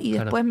tiempo y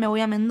Claro. después me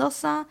voy a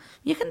Mendoza.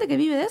 Y hay gente que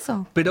vive de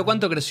eso. ¿Pero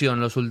cuánto creció en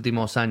los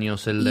últimos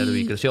años el Y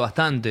derbi? ¿Creció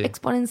bastante?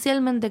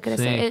 Exponencialmente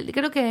crece. Sí.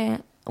 Creo que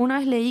una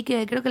vez leí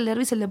que creo que el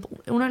derbi es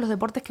uno de los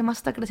deportes que más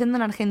está creciendo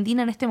en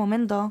Argentina en este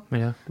momento.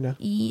 Mira. Mirá.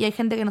 Y hay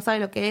gente que no sabe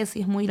lo que es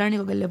y es muy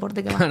irónico que el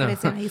deporte que más Claro.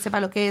 crece nadie sepa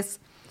lo que es.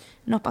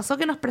 Nos pasó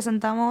que nos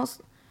presentamos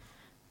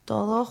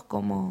todos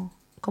como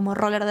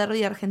roller derby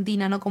de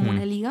Argentina, no como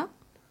una liga.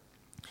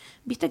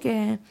 Viste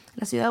que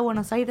la ciudad de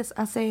Buenos Aires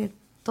hace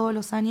todos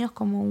los años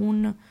como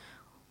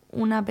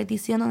una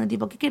petición donde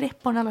tipo, ¿qué querés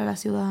ponerle a la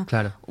ciudad?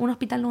 Claro. Un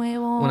hospital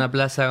nuevo. Una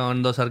plaza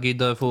con 2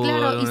 arquitos de fútbol.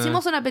 Claro,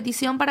 hicimos una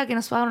petición para que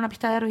nos hagan una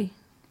pista de derby.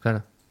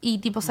 Claro. Y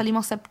tipo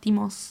salimos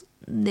séptimos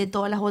de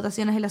todas las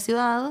votaciones de la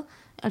ciudad.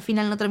 Al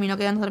final no terminó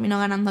quedando, terminó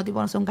ganando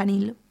tipo, no sé, un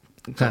canil.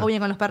 Claro. O bien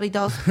con los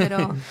perritos,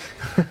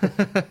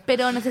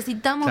 pero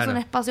necesitamos Claro. un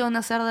espacio donde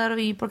hacer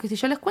derby. Porque si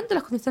yo les cuento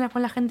las condiciones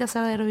con la gente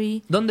hacer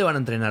derby, ¿Dónde van a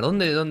entrenar?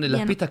 ¿Dónde las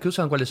Bien. pistas que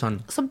usan cuáles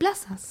son? son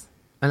plazas.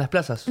 ¿En las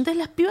plazas? Entonces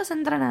las pibas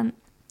entrenan.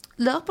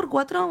 La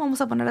 2x4 vamos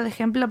a poner de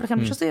ejemplo. Por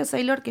ejemplo, yo soy de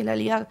Sailor, que es la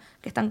liga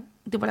que está en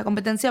tipo la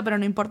competencia, pero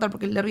no importa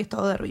porque el derby es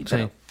todo derby.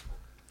 Pero Sí.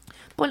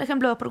 por el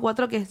ejemplo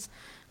 2x4, que es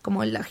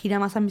como la gira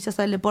más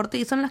ambiciosa del deporte,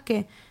 y son las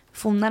que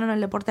fundaron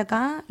el deporte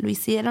acá, lo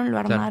hicieron, lo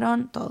Claro.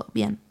 armaron, todo.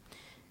 Bien.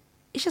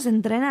 Ellas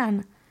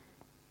entrenan.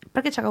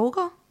 Parque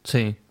Chacabuco,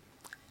 Sí.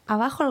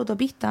 abajo de la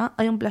autopista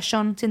hay un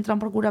playón, si entran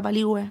por Cura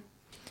Paligüe.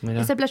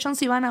 Mirá. Ese playón,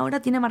 si van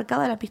ahora, tiene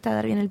marcada la pista de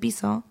derbi en el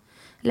piso.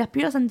 Las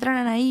pibas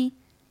entrenan ahí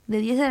de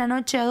 10 de la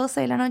noche a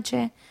 12 de la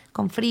noche,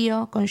 con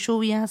frío, con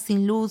lluvia,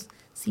 sin luz,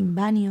 sin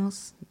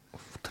baños,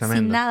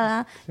 Tremendo. sin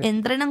nada.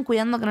 Entrenan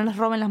cuidando que no les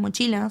roben las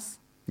mochilas.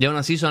 Y aún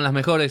así son las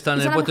mejores, están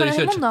Y en el son las puesto mejores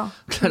 18. del mundo.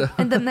 Claro.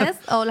 ¿Entendés?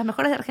 O las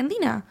mejores de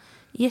Argentina.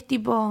 Y es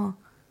tipo...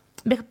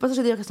 ¿Ves? Por eso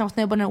yo digo que estamos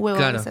teniendo que poner huevo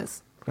Claro. a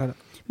veces. Claro.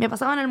 Me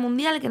pasaba en el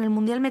Mundial, que en el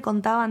Mundial me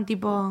contaban,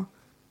 tipo...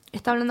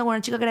 Estaba hablando con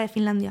una chica que era de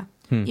Finlandia.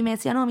 Y me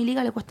decía, no, a mi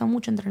liga le cuesta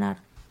mucho entrenar.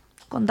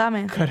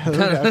 Contame. Cara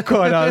dura.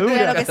 Cara dura.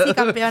 Claro que sí,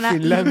 campeona.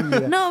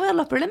 Finlandia. No, a ver,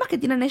 los problemas que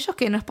tienen ellos,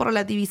 que no es por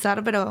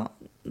relativizar, pero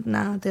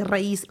nada, te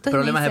reís. Entonces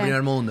Problemas me de dice-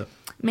 primer mundo.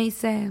 Me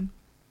dice,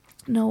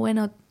 no,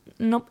 bueno,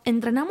 no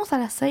entrenamos a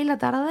las 6 de la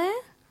tarde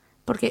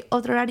porque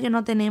otro horario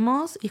no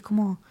tenemos. Y es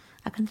como,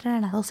 acá entrenan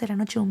a las 12 de la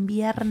noche un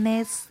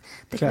viernes.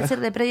 Te Claro. querés ir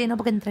de previa y no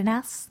porque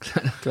entrenás.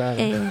 Claro.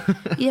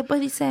 Y después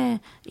dice,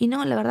 y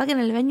no, la verdad que en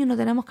el venue no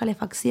tenemos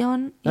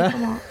calefacción. Y es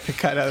como,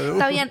 Cara dura.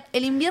 está bien,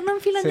 el invierno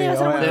en Finlandia Sí, debe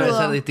ser muy obvio. Debe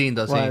rudo. ser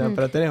distinto, sí. Bueno,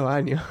 pero tenés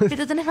baño.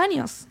 Pero tenés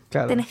baños,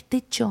 Claro. tenés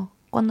techo.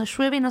 Cuando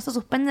llueve no se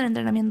suspende el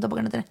entrenamiento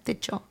porque no tenés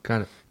techo.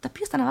 Claro. Estas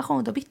pibas están abajo en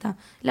autopista.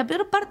 La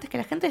peor parte es que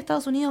la gente de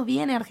Estados Unidos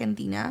viene a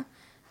Argentina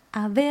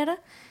a ver.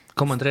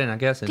 ¿Cómo entrenan?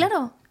 ¿Qué hacen?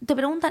 Claro, te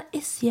preguntan,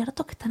 ¿es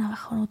cierto que están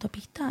abajo en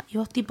autopista? Y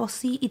vos tipo,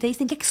 sí, y te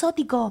dicen, ¡qué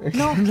exótico!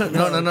 No,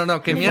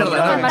 No, qué me mierda.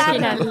 quiero no.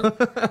 Marginal.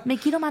 Me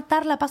quiero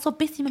matar, la paso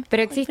pésima.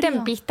 Pero Ay, existen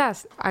frío.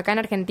 pistas acá en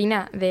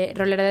Argentina de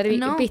roller derby,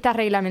 No. pistas Es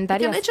que,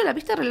 reglamentarias. de hecho, la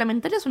pista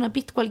reglamentaria es una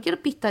pista, cualquier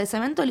pista de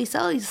cemento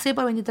alisado 16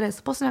 por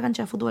 23. Vos en la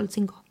cancha de fútbol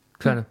 5.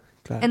 Claro.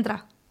 Claro.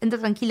 Entra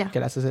tranquila. Que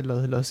le haces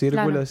los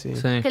círculos y.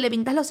 Sí. Que le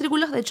pintás los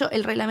círculos. De hecho,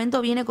 el reglamento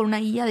viene con una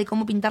guía de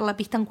cómo pintar la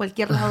pista en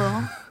cualquier lado.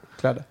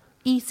 Claro.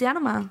 Y se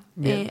arma.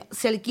 Bien.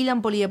 Se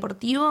alquilan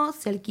polideportivos,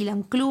 se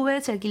alquilan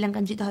clubes, se alquilan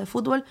canchitas de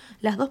fútbol.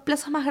 Las dos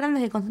plazas más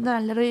grandes que concentran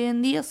al derbi hoy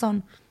en día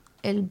son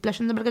el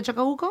playón de Parque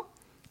Chacabuco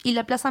y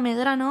la Plaza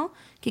Medrano,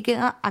 que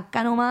queda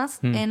acá nomás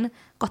en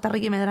Costa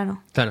Rica y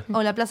Medrano. Claro.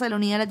 O la Plaza de la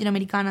Unidad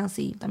Latinoamericana,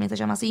 sí, también se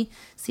llama así.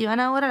 Si van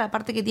ahora, la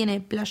parte que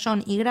tiene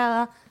playón y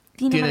grada,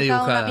 tiene marcada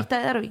dibujada. una pista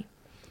de derbi.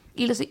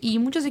 Y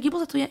muchos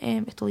equipos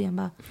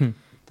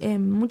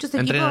muchos equipos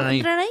Entrenan ahí.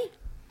 entrenan ahí.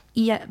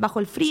 Y bajo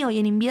el frío y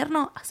en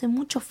invierno hace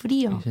mucho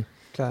frío.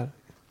 Claro.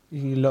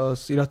 ¿Y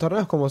los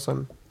torneos cómo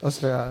son? O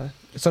sea,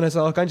 ¿son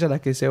esas dos canchas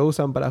las que se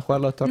usan para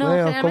jugar los No, torneos?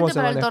 ¿Cómo generalmente se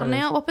para el manejan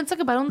torneo, eso? vos pensás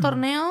que para un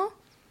torneo,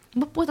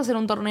 vos podés hacer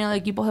un torneo de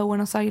equipos de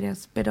Buenos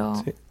Aires, pero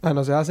Sí. Ah,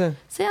 ¿no se hace?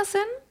 se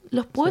hacen,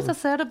 los podés Sí.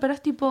 hacer, pero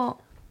es tipo,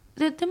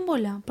 te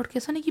embola,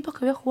 porque son equipos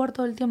que voy a jugar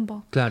todo el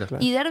tiempo. Claro.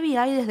 Claro. Y derby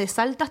hay desde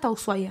Salta hasta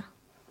Ushuaia.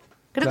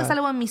 Creo Claro. que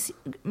salvo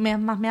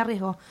en me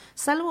arriesgo.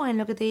 Salvo en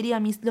lo que te diría,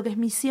 lo que es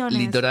Misiones.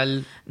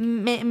 Litoral.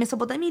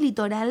 Mesopotamia y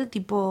litoral,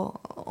 tipo,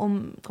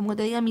 como que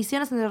te diga,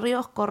 Misiones, Entre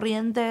Ríos,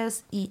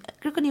 Corrientes, y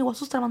creo que en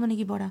Iguazú está armando un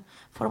equipo ahora.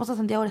 Formosa,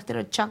 Santiago del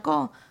Estero,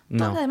 Chaco. No.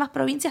 Todas las demás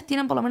provincias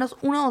tienen por lo menos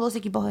 1 o 2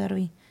 equipos de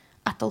derby.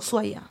 Hasta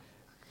Ushuaia.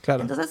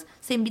 Claro. Entonces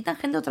se invitan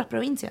gente de otras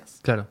provincias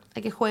Claro.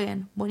 a que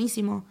jueguen.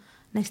 Buenísimo.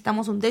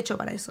 Necesitamos un techo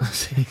para eso.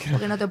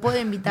 Porque no te puedo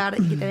invitar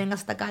y que te vengas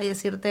hasta acá y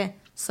decirte,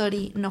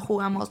 sorry, no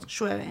jugamos,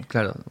 llueve.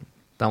 Claro.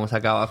 Estamos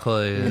acá abajo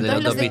de la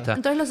autopista.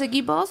 Entonces los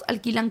equipos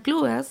alquilan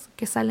clubes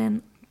que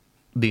salen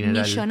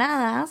Dineral.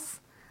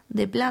 millonadas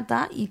de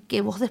plata y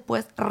que vos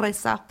después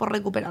rezás por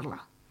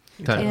recuperarla.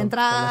 Claro. En Con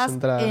entradas, las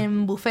entradas.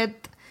 en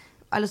buffet,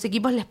 a los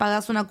equipos les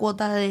pagás una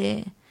cuota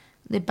de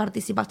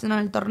participación en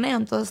el torneo,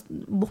 entonces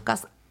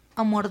buscas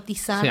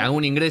amortizar. Sí,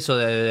 algún ingreso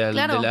de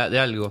Claro. de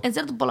algo. En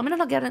cierto, por lo menos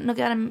no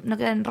quedar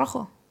en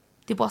rojo.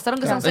 Tipo, hacer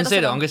aunque Claro. sean En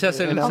cero, aunque sea En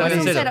salga Aunque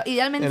en sea cero. cero.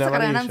 Idealmente En sacar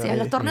amarillo, ganancias. ahí.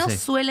 Los torneos Sí.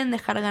 suelen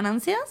dejar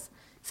ganancias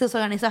si os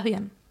organizás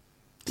bien.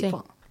 Sí.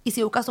 Tipo, Y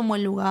si buscas un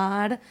buen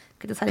lugar,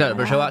 que te sale Claro,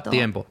 pero lleva barato.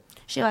 tiempo.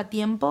 Lleva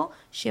tiempo,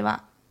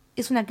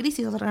 es una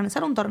crisis. O sea,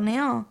 organizar un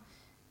torneo.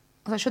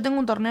 O sea, yo tengo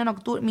un torneo en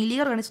octubre. Mi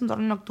liga organiza un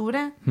torneo en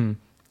octubre.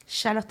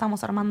 Ya lo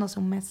estamos armando hace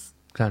un mes.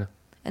 Claro.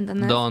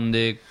 ¿Entendés?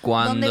 ¿Dónde?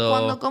 ¿Cuándo? ¿Dónde,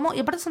 cuándo, cómo? Y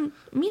aparte son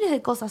miles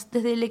de cosas.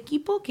 Desde el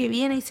equipo que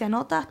viene y se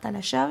anota hasta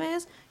las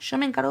llaves. Yo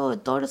me encargo de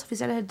todos los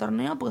oficiales del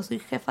torneo porque soy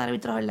jefa de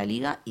árbitros de la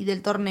liga y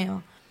del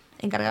torneo.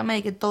 Encargarme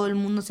de que todo el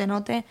mundo se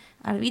anote,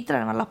 arbitra,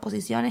 armar las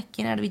posiciones,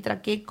 quién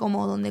arbitra qué,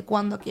 cómo, dónde,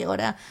 cuándo, a qué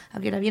hora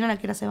vienen, a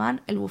qué hora se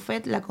van, el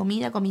buffet, la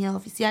comida de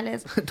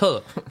oficiales.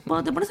 Todo.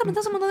 Bueno, te pones a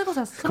pensar un montón de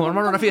cosas. Como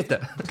armar una fiesta.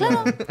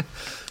 Claro.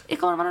 Es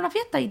como armar una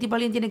fiesta y tipo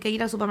alguien tiene que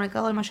ir al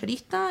supermercado del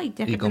mayorista y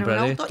tienes Y que tener un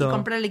comprar auto esto. y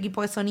comprar el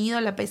equipo de sonido,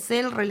 la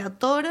PC, el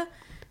relator,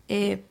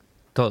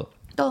 Todo.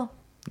 todo.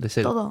 De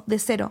cero. Todo, de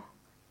cero.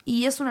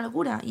 Y es una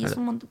locura, y es Claro.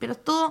 un montón, pero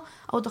es todo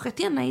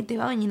autogestión, nadie te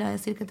va a venir a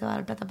decir que te va a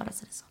dar plata para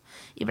hacer eso.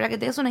 Y para que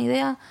te des una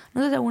idea,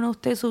 no sé si alguno de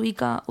ustedes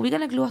ubica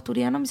el Club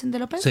Asturiano Vicente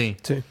López. Sí.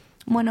 Sí.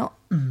 Bueno,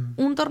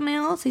 un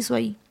torneo se hizo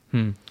ahí,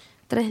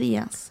 3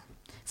 días.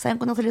 ¿Saben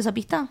cuánto salió esa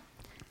pista?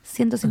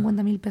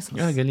 150.000 pesos.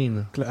 Ah, qué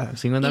lindo. Claro.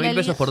 50.000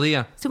 pesos por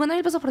día.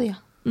 50.000 pesos por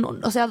día. No,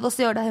 o sea,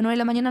 12 horas, de 9 de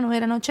la mañana a 9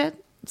 de la noche,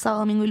 sábado,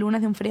 domingo y lunes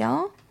de un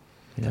feriado.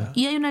 Mirá.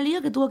 Y hay una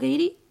liga que tuvo que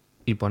ir y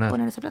Y poner.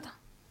 poner esa plata.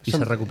 Y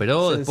se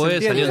recuperó se después,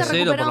 entiende. salió de Se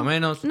cero por recuperó. lo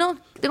menos. No,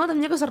 tengo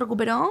entendido que se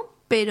recuperó,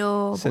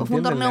 pero Se porque fue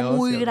un entiende el torneo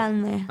muy negocio.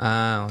 grande.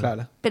 Ah, bueno.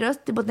 Claro. Pero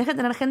es tipo, tenés que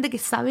tener gente que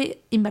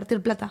sabe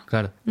invertir plata.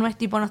 Claro. No es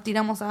tipo, nos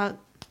tiramos a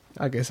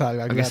A que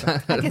salga, que claro.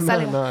 salga. que No,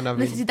 salga. no, no,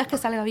 Necesitas que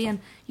salga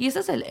bien. Y eso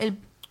es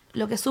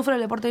lo que sufre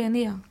el deporte hoy en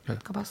día.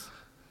 Claro. Capaz.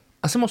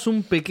 Hacemos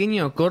un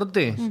pequeño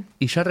corte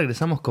y ya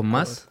regresamos con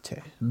más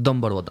Che.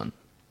 Don Borbotón.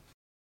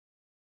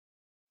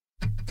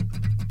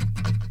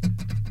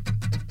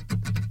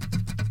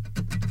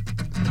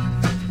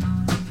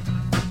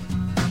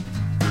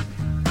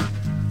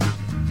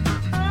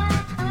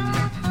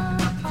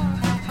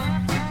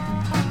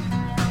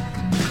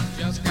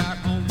 Just got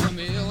home from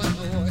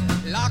Illinois,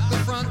 locked the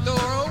front door,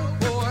 oh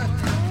boy.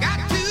 Got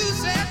to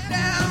sit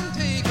down,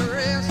 take a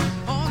rest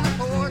on the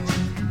porch.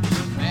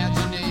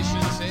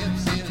 Imagination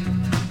sets in,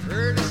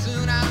 pretty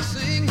soon I'm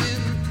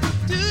singing.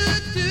 Do,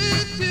 do,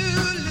 do,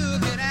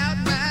 looking out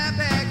my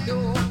back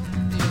door.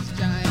 This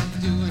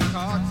giant doing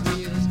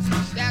cartwheels,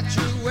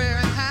 statue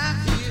wearing high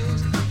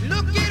heels.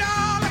 Look at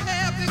all the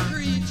happy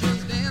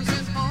creatures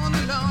dancing on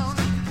the lawn.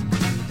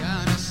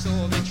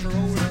 Dinosaur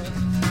controller,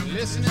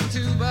 listening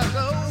to Buck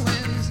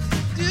Owens.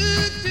 Do,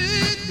 do,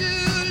 do,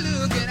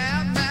 looking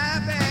out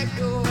my back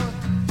door.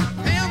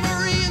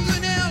 Tambourines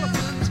and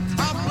elephants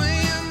are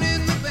playing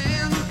in the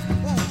band.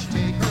 Won't you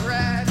take a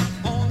ride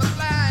on the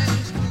flying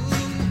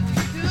spoon?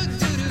 Do,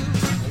 do, do,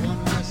 a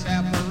wondrous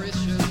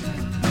apparition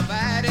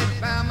provided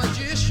by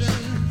magician.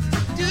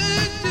 Do,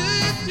 do,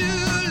 do,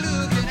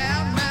 looking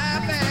out my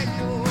back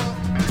door.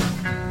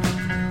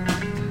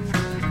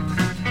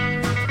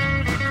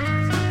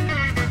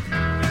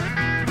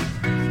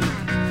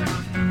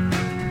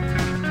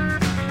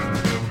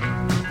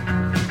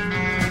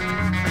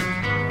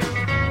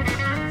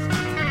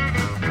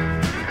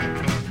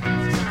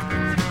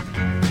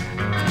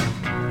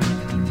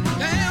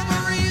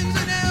 Tambourines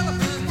and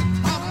elephants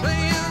are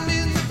playing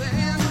in the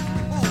band.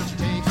 Won't you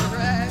take a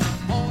ride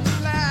on the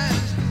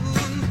flying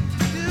spoon?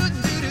 Do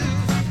do do.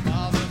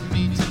 Bother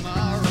me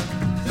tomorrow,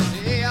 the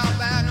day I'll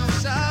buy no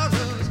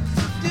sorrows.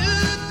 Do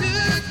do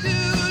do,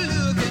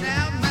 looking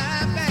out my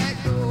back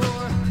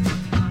door.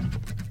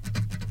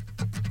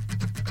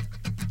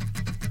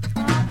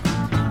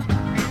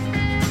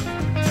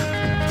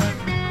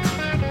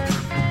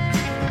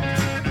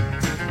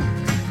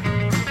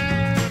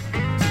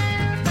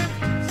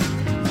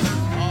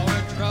 All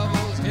her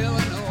troubles,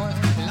 Illinois.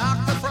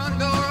 Lock the front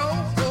door, oh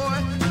boy.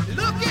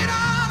 Look at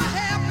all the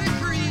happy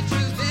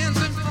creatures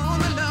dancing on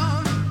the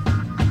lawn.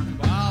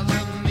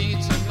 Bother me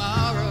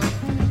tomorrow,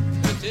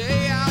 the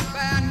day I'll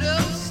find no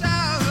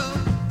sorrow.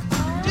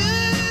 Do,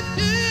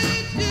 do,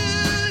 do,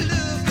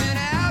 looking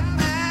out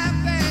my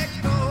back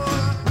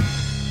door.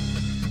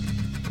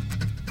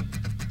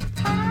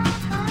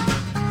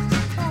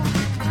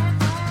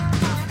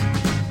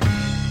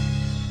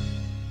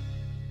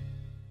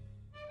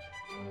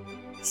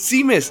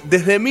 Simes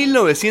desde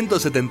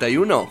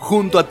 1971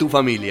 junto a tu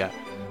familia.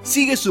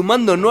 Sigue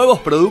sumando nuevos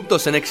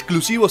productos en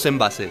exclusivos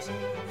envases.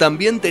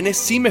 También tenés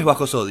Simes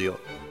bajo sodio.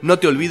 No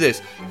te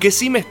olvides que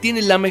Simes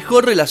tiene la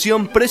mejor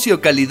relación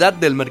precio-calidad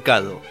del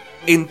mercado.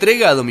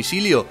 Entrega a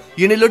domicilio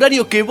y en el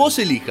horario que vos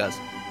elijas.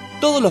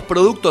 Todos los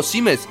productos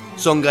Simes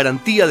son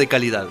garantía de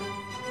calidad.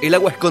 El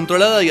agua es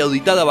controlada y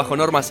auditada bajo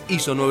normas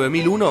ISO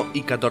 9001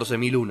 y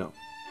 14001.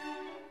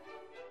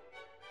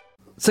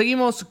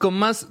 Seguimos con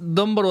más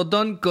Don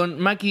Borbotón con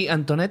Maki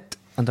Antoinette.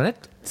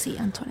 ¿Antoinette? Sí,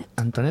 Antoinette.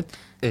 Antoinette.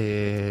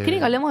 ¿Quieren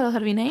que hablemos de los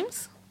Derby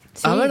Names?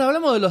 A ver,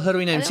 hablemos de los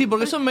Derby Names. Sí,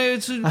 porque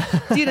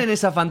tienen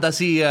esa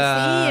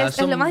fantasía.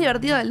 Sí, es lo más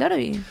divertido del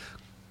derby.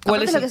 ¿Cuál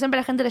Aparte es lo el- que siempre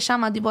la gente le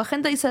llama. Tipo, la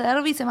gente dice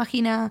derby y se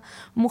imagina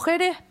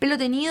mujeres, pelo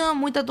teñido,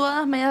 muy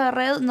tatuadas, medias de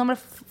red, nombres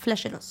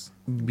flasheros.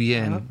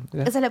 Bien.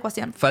 Mirá. Esa es la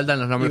ecuación. Faltan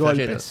los Y nombres golpes.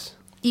 flasheros.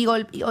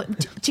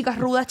 chicas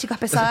rudas, chicas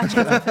pesadas,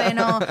 chicas de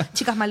freno,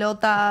 chicas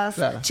malotas,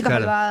 chicas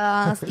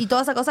malvadas. Y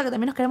toda esa cosa que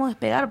también nos queremos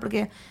despegar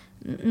porque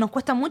nos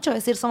cuesta mucho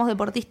decir somos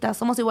deportistas.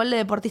 Somos igual de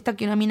deportistas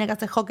que una mina que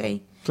hace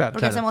hockey.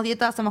 Porque hacemos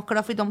dieta, hacemos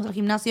crossfit, vamos al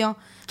gimnasio.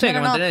 Sí, que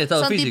mantener el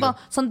estado físico.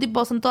 Son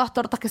todas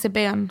tortas que se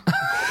pegan.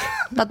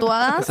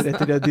 Tatuadas. Es el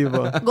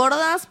estereotipo.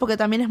 Gordas, porque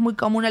también es muy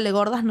común el de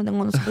gordas, no sé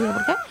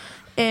por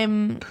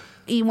qué.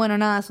 Y bueno,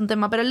 nada, es un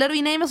tema. Pero el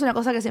derby name es una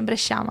cosa que siempre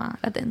llama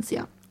la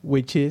atención.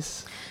 Which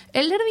is...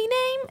 El derby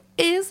name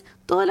es...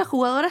 Todas las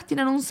jugadoras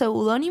tienen un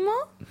seudónimo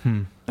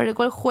para el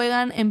cual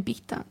juegan en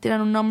pista.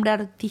 Tienen un nombre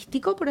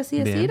artístico, por así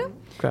decir.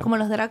 Claro. Como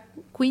los drag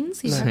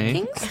queens y drag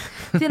kings.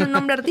 Tienen un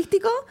nombre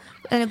artístico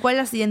en el cual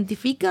las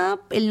identifica.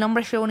 El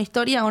nombre lleva una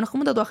historia. Bueno, es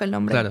como un tatuaje el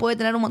nombre. Claro. Puede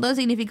tener un montón de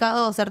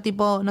significado o ser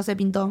tipo, no sé,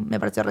 pintó. Me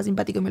pareció re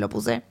simpático y me lo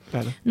puse.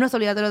 Claro. No es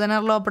obligatorio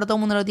tenerlo, pero todo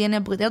el mundo lo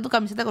tiene. Porque tener tu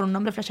camiseta con un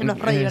nombre flashero es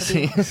re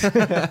divertido. Sí.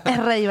 Es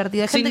re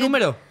divertido. Hay ¿Sin gente que-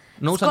 número?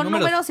 ¿No usan con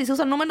números? números, sí se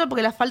usa número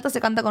porque la falta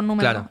se canta con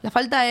número. Claro. La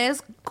falta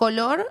es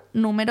color,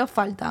 número,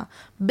 falta.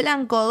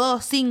 Blanco,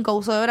 2, 5,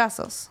 uso de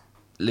brazos.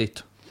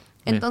 Listo.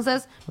 Bien.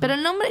 Entonces, pero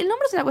el nombre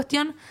es una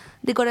cuestión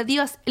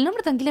decorativa. El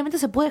nombre tranquilamente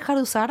se puede dejar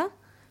de usar,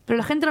 pero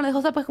la gente no lo deja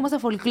usar porque es como ese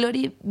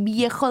folclore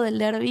viejo del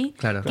derby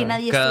Claro. que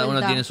nadie Cada suelta.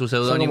 uno tiene su Son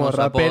seudónimo, como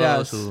su apodo,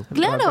 raperas. su...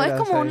 Claro,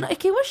 raperas es como... ahí. Es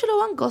que igual yo lo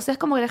banco. O sea, es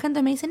como que la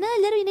gente me dice, nada,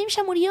 el derby name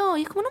ya murió.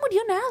 Y es como, no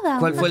murió nada.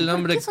 ¿Cuál Onda, fue el ¿por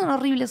nombre? qué son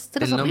horribles?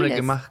 ¿El nombre horribles.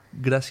 que más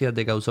gracia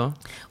te causó?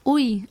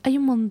 Uy, hay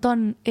un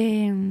montón.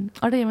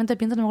 Ahora obviamente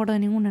pienso, no me acuerdo de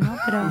ninguno, ¿no?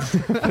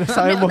 Pero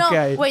Sabemos no, que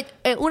hay. Wait,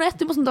 una vez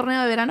tuvimos un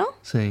torneo de verano,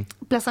 Sí.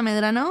 Plaza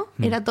Medrano.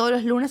 Era todos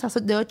los lunes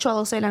de 8 a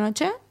 12 de la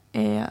noche,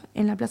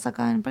 en la plaza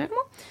acá en Palermo.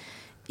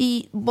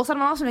 Y vos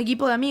armabas un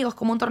equipo de amigos,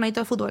 como un torneito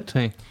de fútbol.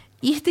 Sí.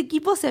 Y este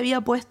equipo se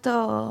había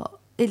puesto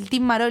el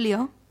Team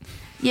Marolio.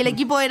 Y el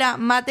equipo era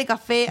mate,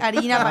 café,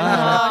 harina,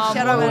 panito,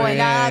 yerba muy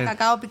mermelada, bien.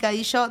 cacao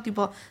picadillo.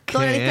 Tipo,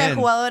 toda la Qué lista de bien.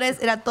 jugadores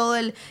era todo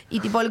el... Y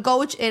tipo, el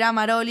coach era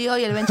Marolio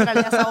y el bench era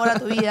le da sabor a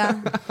tu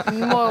vida.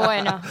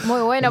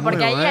 Muy bueno, porque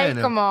Muy ahí hay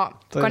bueno. como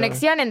Todo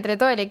conexión entre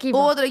todo el equipo.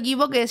 Hubo otro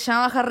equipo que se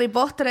llamaba Harry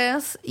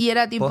Postres y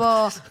era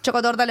tipo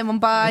chocotorta, lemon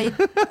pie.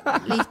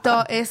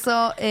 Listo,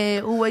 eso.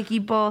 Hubo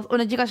equipos...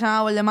 Una chica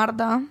llamada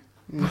Voldemarta.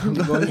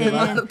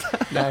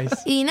 Nice.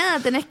 Y nada,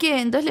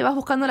 entonces le vas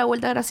buscando la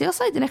vuelta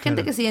graciosa y tenés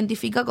gente que se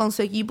identifica con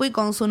su equipo y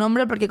con su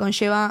nombre porque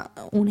conlleva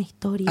una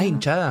historia. ¿Hay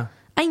hinchada?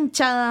 Hay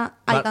hinchada,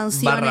 hay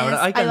canciones,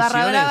 ¿hay hay barra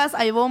canciones? bravas,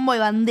 hay bombo, hay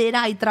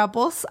bandera, hay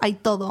trapos, hay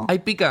todo. ¿Hay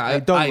pica?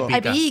 Hay tongo. Hay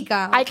Hay pica.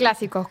 pica. Hay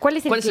clásicos. ¿Cuál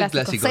es el ¿Cuál es el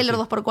clásico? clásico? Sailor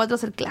Sí. 2x4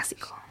 es el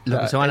clásico.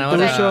 Los que se van El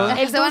ahora... tuyo. Los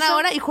que se van tuyo?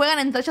 ahora y juegan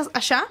entre ellas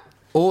allá.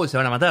 Se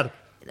van a matar.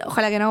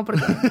 Ojalá que no,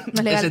 porque no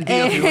es legal.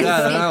 sentido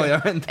figurado, ¿no?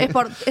 Obviamente.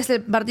 Es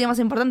el partido más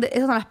importante.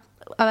 Esas son las...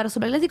 A ver,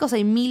 superclásicos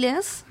hay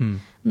miles.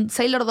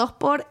 Sailor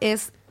 2x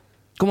es...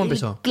 ¿Cómo el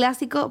empezó?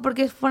 clásico,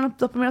 porque fueron los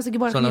dos primeros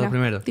equipos de Son los Argentina.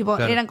 dos primeros, Tipo,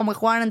 claro. eran como que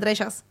jugaban entre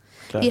ellas.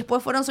 Claro. Y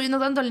después fueron subiendo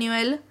tanto el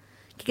nivel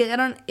que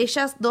quedaron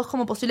ellas dos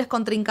como posibles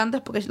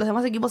contrincantes porque los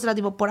demás equipos era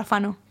tipo por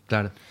afano.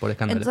 Claro, por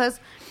escándalo.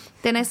 Entonces,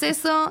 tenés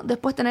eso,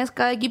 después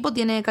cada equipo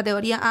tiene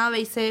categoría A,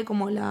 B y C,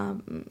 como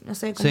no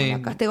sé, como Sí.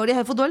 las categorías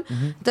de fútbol.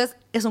 Entonces,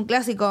 es un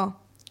clásico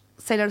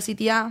Sailor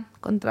City A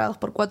contra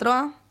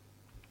 2x4A,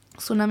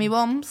 Tsunami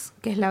Bombs,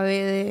 que es la B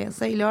de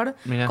Sailor,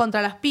 Mirá.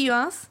 contra las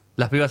pibas.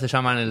 Las pibas se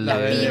llaman el Las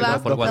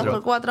pibas,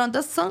 2x4. 2x4.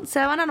 Entonces se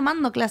van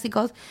armando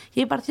clásicos.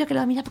 Y hay partidos que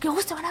los miran porque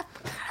se van a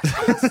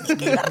sí,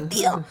 qué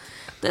divertido.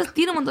 Entonces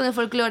tiene un montón de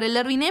folclore. El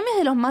Derby Name es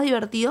de los más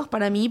divertidos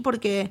para mí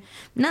porque,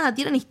 nada,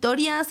 tienen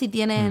historias y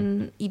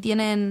tienen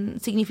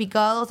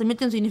significados. Se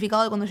mete un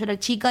significado de cuando yo era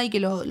chica y que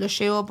lo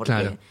llevo porque...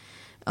 Claro.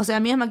 O sea, a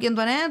mí es Maquia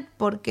Antoinette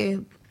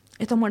porque...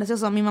 Esto es muy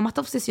gracioso. Mi mamá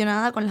está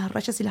obsesionada con las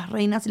reyes y las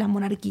reinas y las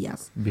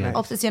monarquías. Bien.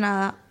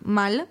 Obsesionada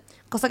mal.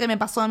 Cosa que me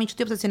pasó a mí. Yo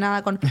estoy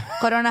obsesionada con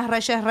coronas,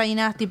 reyes,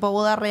 reinas, tipo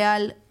boda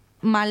real,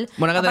 mal.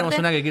 Bueno, acá Aparte, tenemos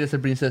una que quiere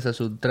ser princesa.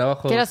 Su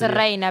trabajo Quiero ser sería-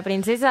 reina,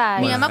 princesa.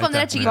 Mi Bueno, mamá ahí cuando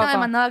está, era chiquita Coco. me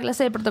mandaba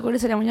clase de protocolo y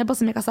ceremonial pues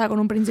se me casaba con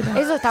un príncipe.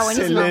 Eso está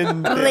buenísimo.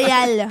 Excelente.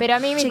 Real. Pero a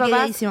mí mis papás,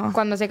 Chequeadísimo.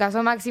 cuando se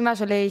casó Máxima,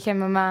 yo le dije a mi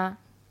mamá,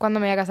 ¿cuándo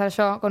me voy a casar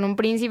yo con un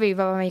príncipe? Y mi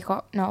papá me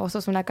dijo, no, vos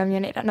sos una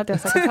camionera, no te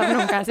vas a casar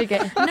nunca, así que...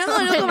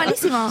 No, loco,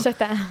 malísimo. Ya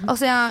está. O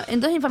sea,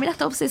 entonces mi familia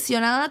está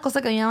obsesionada,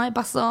 cosa que a mi mamá me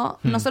pasó,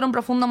 no solo un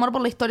profundo amor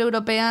por la historia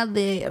europea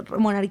de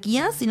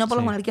monarquías, sino por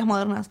las monarquías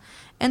modernas.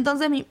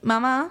 Entonces mi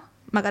mamá,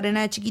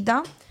 Macarena de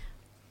chiquita,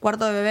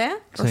 cuarto de bebé,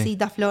 Sí.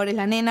 Rosita Flores,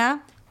 la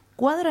nena,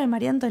 cuadro de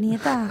María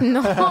Antonieta.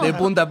 No. De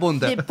punta a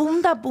punta. De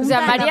punta a punta O sea,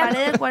 en María- la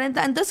pared del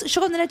 40. Entonces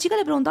yo cuando era chica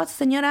le preguntaba a esa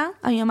señora,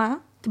 a mi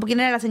mamá, tipo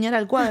quién era la señora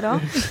del cuadro,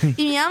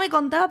 y mi mamá me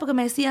contaba porque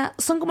me decía,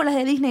 son como las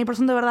de Disney, pero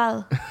son de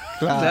verdad.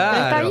 Claro.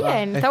 Está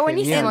bien, está Es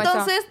buenísimo genial. eso.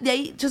 Entonces, de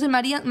ahí, yo soy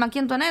Maquia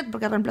Antoinette,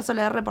 porque reemplazo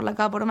la R por la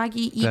K por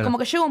Maki, y Claro. como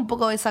que llevo un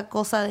poco esa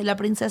cosa de la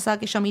princesa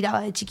que yo miraba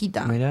de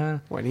chiquita.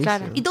 Mirá. Buenísimo.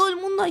 Claro. Y todo el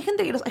mundo, hay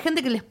gente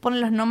que les pone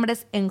los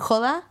nombres en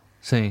joda,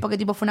 Sí. porque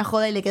tipo fue una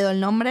joda y le quedó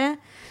el nombre.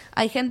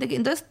 Hay gente que,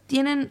 entonces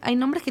hay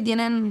nombres que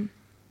tienen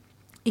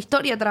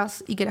historia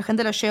atrás y que la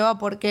gente los lleva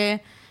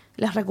porque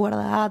les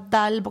recuerda a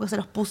tal, porque se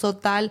los puso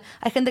tal.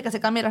 Hay gente que se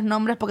cambia los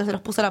nombres porque se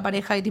los puso la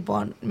pareja y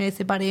tipo me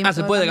separé. Ah,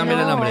 se puede cambiar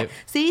el nombre.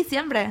 Sí,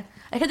 siempre.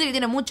 Hay gente que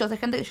tiene muchos. Hay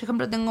gente que, yo, por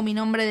ejemplo, tengo mi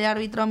nombre de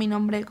árbitro, mi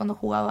nombre cuando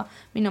jugaba,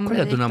 mi nombre ¿Cuál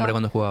era de tu esto. nombre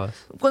cuando jugabas?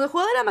 Cuando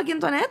jugaba era Maki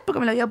Antoinette, porque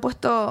me lo había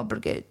puesto,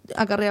 porque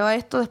acarreaba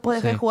esto. Después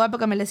dejé Sí. de jugar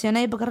porque me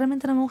lesioné y porque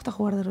realmente no me gusta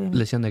jugar derby.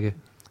 ¿Lesión de qué?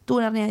 Tuve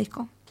una hernia de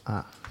disco.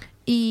 Ah.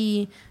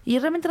 Y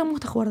realmente no me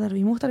gusta jugar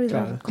derby, me gusta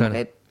arbitrar. Claro, Como claro.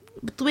 que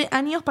tuve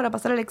años para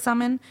pasar el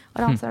examen.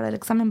 Ahora vamos a hablar del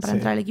examen para Sí.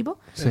 entrar al equipo.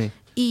 Sí.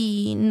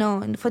 Y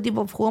no, fue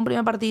tipo, jugué un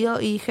primer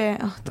partido y dije,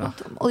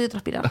 odio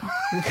transpirar.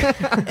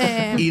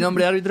 ¿Y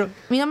nombre de árbitro?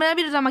 Mi nombre de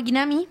árbitro era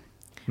Makinami.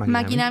 Makinami.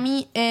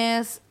 Makinami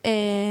es,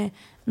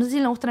 no sé si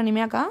le gusta el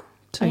anime acá.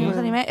 Sí. ¿A mí me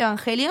gusta el anime?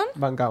 Evangelion.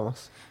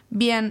 Bancamos.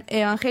 Bien,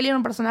 Evangelion,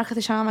 un personaje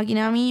se llama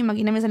Makinami.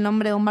 Makinami es el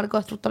nombre de un barco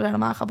destructor de la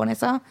Armada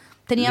japonesa.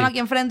 Tenía Listo. Maki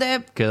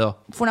enfrente,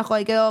 Quedó. fue una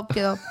joda y quedó.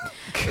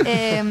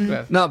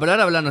 No, pero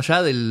ahora hablando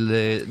ya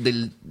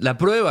de la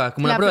prueba,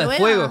 como la prueba de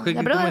fuego.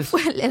 La prueba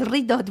fue el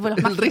rito, tipo los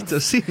El magios. rito,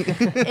 sí.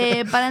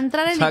 Para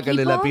entrar al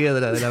Sácale equipo. la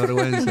piedra de la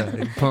vergüenza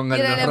y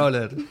póngale Era los la-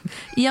 rollers.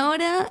 Y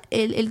ahora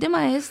el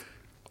tema es,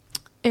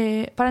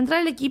 para entrar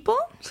al equipo,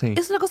 Sí.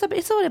 es una cosa,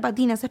 es sobre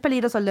patines, es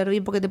peligroso el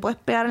derby porque te puedes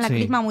pegar en la Sí.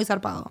 crisma muy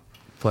zarpado.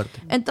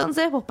 Fuerte.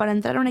 Entonces, vos para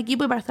entrar a un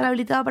equipo y para estar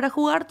habilitado para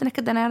jugar, tenés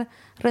que tener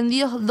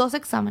rendidos 2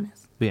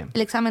 exámenes. Bien.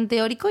 El examen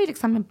teórico y el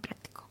examen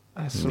práctico.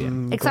 Es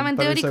Bien. un Examen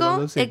permiso de teórico,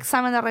 conducir.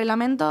 examen de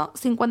reglamento,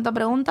 50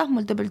 preguntas,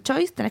 multiple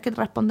choice, tenés que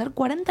responder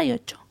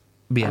 48.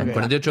 Bien, Ok.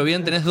 48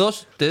 bien, tenés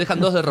 2, te dejan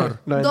 2 de error.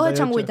 2 de 98.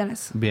 changüí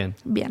tenés. Bien.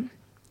 Bien.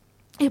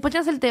 Y después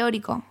tenés el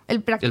teórico,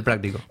 el práctico. El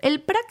práctico.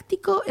 El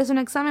práctico es un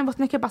examen, vos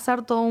tenés que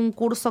pasar todo un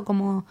curso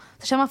como...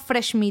 Se llama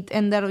Fresh Meat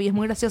en Derby, es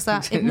muy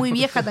graciosa, es muy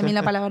vieja también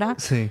la palabra.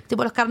 Sí.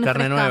 Tipo los carnes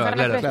Carne frescas. nueva,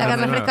 claro, La carne carne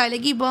nueva. fresca del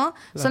equipo.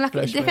 Son las que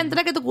Fresh tienes que Meat.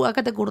 entrar que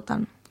acá te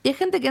curtan. Y hay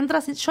gente que entra...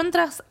 Yo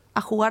entras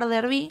a jugar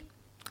derby,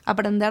 a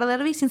aprender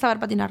derby sin saber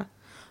patinar.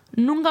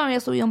 Nunca me había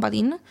subido a un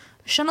patín.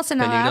 Yo no sé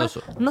nadar,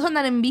 Peligroso. no sé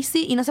andar en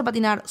bici y no sé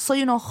patinar.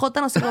 Soy una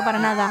ojota, no sirvo para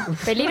nada.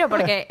 Peligro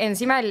porque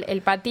encima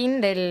el patín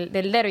del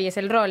derby es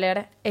el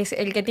roller, es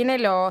el que tiene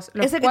los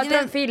Ese que 4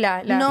 tiene- en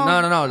fila.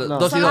 No. No,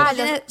 2 y Son, 2.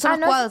 los, son los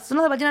no es- quads, son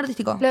los de patín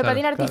artístico. Lo de Claro,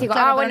 patín artístico.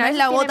 Claro, Ah, pero bueno, no es esos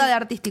la bota tienen- de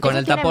artístico. Con el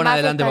esos tienen tapón más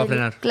adelante para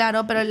estabilidad. frenar.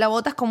 Claro, pero la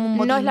bota es como un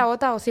botín. ¿No es la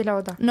bota o sí es la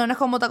bota? No, no es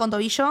con bota con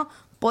tobillo.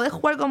 Podés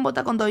jugar con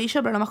bota con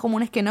tobillo, pero lo más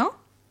común es que no.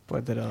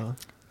 Pues te lo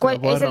 ¿Cuál-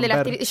 podés es el de las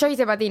romper. tiritas. Yo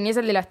hice patín y es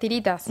el de las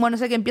tiritas. Bueno,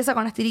 sé que empieza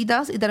con las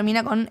tiritas y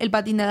termina con el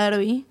patín de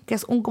derby, que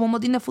es como un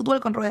botín de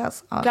fútbol con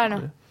ruedas. abajo.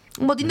 Claro.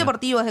 Un botín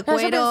deportivo, es de No,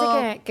 yo cuero.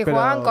 pensé que Pero-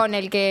 jugaban con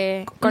el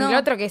No. el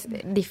otro que es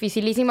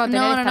dificilísimo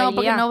tener No,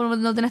 porque estabilidad.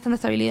 no tenés tanta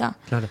estabilidad.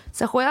 Claro.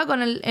 Se juega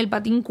con el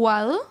patín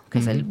quad, que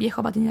es el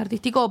viejo patín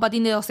artístico, o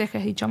patín de 2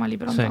 ejes, dicho mal y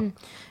pronto. Sí.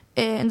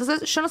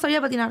 Entonces yo no sabía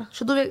patinar.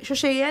 Yo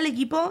llegué al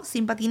equipo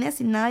sin patines,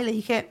 sin nada, y le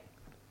dije,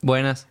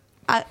 Buenas.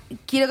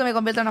 quiero que me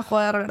convierta en una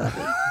jugada de roller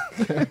derby.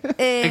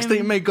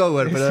 Extreme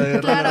Makeover, pero de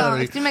roller Claro,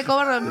 derby. Extreme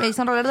Makeover me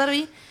hizo en roller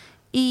derby.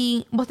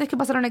 Y vos tenés que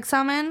pasar un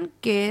examen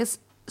que es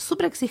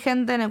súper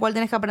exigente, en el cual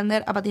tenés que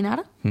aprender a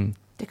patinar. Mm.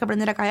 Tienes que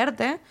aprender a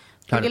caerte.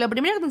 Porque Claro. lo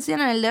primero que te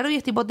enseñan en el derby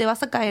es tipo, te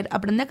vas a caer.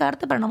 Aprende a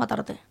caerte para no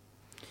matarte.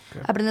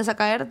 Aprendes a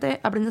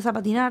caerte, aprendes a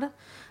patinar,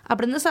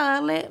 aprendes a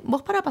darle...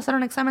 Vos para pasar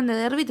un examen de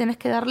derby tenés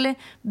que darle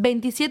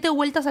 27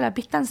 vueltas a la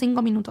pista en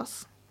 5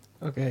 minutos.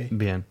 Ok.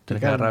 Bien, tenés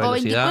que Claro. agarrar O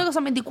velocidad. creo que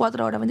son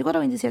 24 horas, 24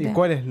 o 27. ¿Y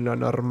cuál es lo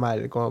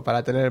normal? Como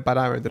para tener el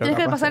parámetro. Tienes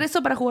que capaz pasar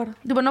eso para jugar.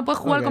 Tipo, no puedes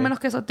jugar Ok. con menos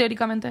que eso,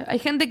 teóricamente. Hay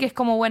gente que es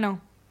como, bueno,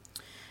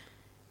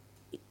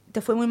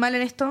 te fue muy mal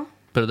en esto,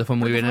 Pero te fue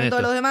muy te bien fue en todo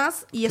esto. lo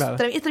demás, y Claro.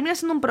 termina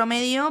siendo un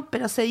promedio,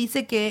 pero se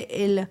dice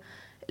que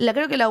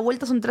creo que la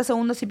vuelta son 3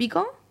 segundos y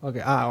pico. Ok.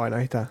 Ah, bueno,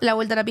 ahí está. La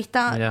vuelta a la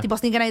pista, Mirá. tipo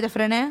sin que nadie te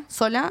frene,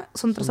 sola,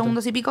 son 3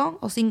 segundos y pico,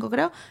 o 5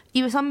 creo.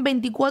 Y son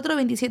 24,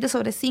 27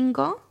 sobre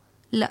 5.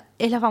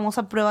 Es la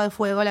famosa prueba de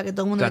fuego, la que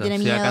todo el mundo le Claro, tiene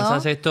si miedo.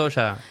 alcanzás esto,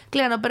 ya.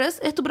 Claro, pero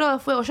es tu prueba de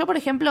fuego. Yo, por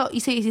ejemplo,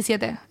 hice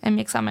 17 en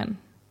mi examen.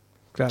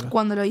 Claro.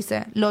 Cuando lo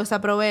hice, lo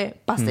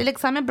desaprobé. Pasé el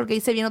examen porque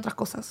hice bien otras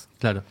cosas.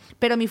 Claro.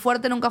 Pero mi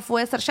fuerte nunca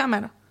fue ser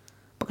jammer.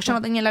 Porque yo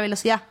no tenía la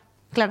velocidad.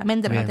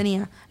 Claramente no la Bien.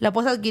 tenía. ¿La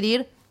puedes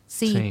adquirir?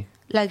 Sí. Sí.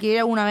 ¿La adquirí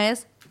alguna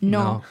vez?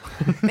 No.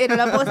 Pero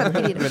la puedes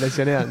adquirir. Me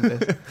lesioné antes.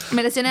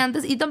 Me lesioné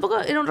antes y tampoco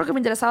era un rock que me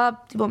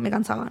interesaba, tipo, me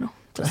cansaba, ¿no?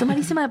 Soy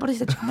malísima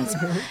deportista, chicos,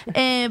 malísima.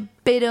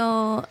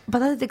 Pero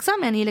pasaste este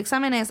examen y el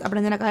examen es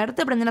aprender a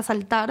caerte, aprender a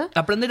saltar.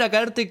 Aprender a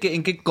caerte,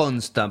 ¿en qué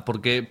consta?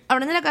 Porque.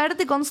 Aprender a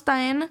caerte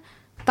consta en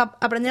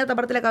aprender a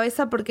taparte la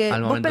cabeza porque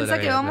Al vos momento de pensás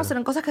la que caída, vamos claro.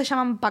 en cosas que se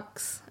llaman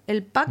packs.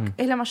 El pack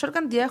es la mayor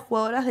cantidad de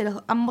jugadoras de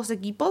los ambos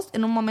equipos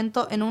en un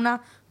momento, en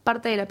una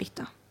parte de la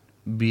pista.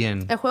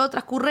 Bien. El juego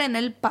transcurre en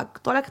el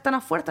pack. Todas las que están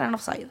afuera están en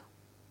offside.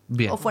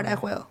 Bien. O fuera de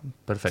juego.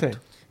 Perfecto.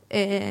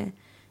 Sí.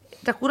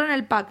 Transcurre en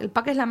el pack. El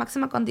pack es la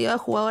máxima cantidad de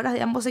jugadoras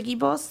de ambos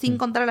equipos sin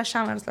contar a las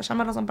Jammers. Las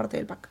Jammers no son parte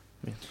del pack.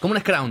 Bien. Como un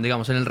scrum,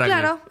 digamos, en el rugby.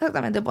 Claro,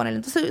 exactamente, ponele.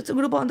 Entonces, un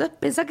grupo, entonces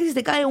pensá que si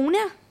se cae una,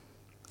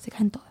 se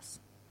caen todas.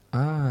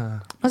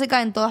 Ah. No se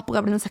caen todas porque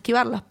aprendes a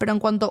esquivarlas, pero en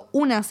cuanto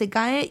una se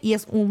cae y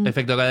es un...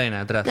 Efecto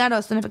cadena atrás. Claro,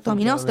 es un efecto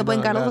dominó, se te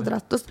pueden caer claro. dos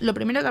otras. Entonces, lo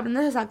primero que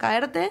aprendes es a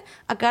caerte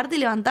y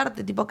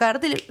levantarte. Tipo,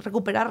 caerte y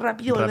recuperar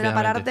rápido, volver a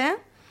Rápidamente.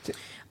 pararte.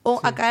 O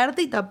a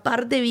caerte y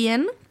taparte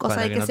bien, cosa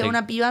Para de que que no sea te-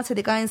 una piba, se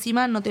te cae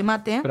encima, no te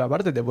mate. Pero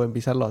aparte te pueden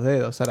pisar los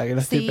dedos, ahora que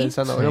lo estoy Sí.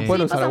 pensando. Sí. No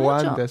pueden Sí, usar pasa mucho.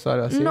 guantes o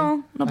algo así.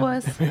 No, no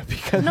puedes.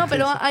 picante. No,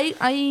 pero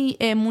hay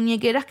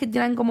muñequeras que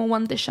tienen como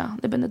guantes ya,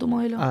 depende de tu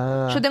modelo.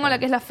 Ah, Yo tengo claro. la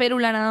que es la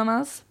férula nada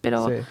más,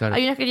 pero Sí. Claro.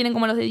 hay unas que tienen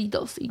como los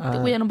deditos y te Ah.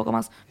 cuidan un poco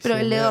más. Pero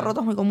Sí, el dedo medio- roto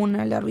es muy común,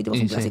 el de árbitro es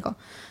Y un sí. clásico.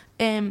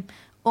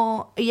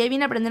 Y ahí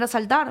viene a aprender a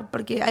saltar,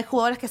 porque hay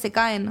jugadoras que se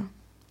caen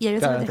y hay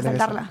veces Claro, que tienes que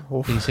tenés saltarla.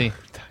 Uf. Y sí.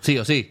 Sí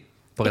o sí.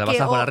 Porque la Es que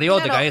pasás por arriba o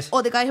te claro, caes.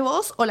 O te caes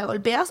vos, o la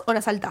golpeas, o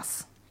la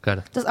saltás.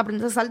 Claro. Entonces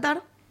aprendes a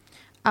saltar,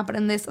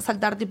 aprendes a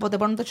saltar, tipo, te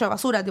ponen un techo de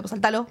basura, tipo,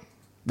 saltalo. Te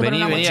ponen Vení,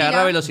 una vení, mochila.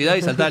 agarrá velocidad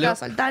y saltalo. Claro,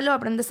 saltalo,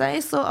 aprendes a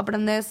eso,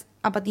 aprendes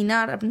a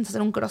patinar, aprendes a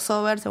hacer un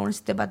crossover, según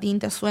si te patín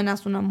te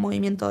suenas un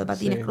movimiento de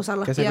patines, Sí, cruzar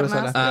las que se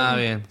cruzan piernas. las Ah,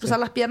 bien. Cruzar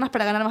las piernas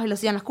para ganar más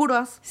velocidad en las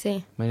curvas.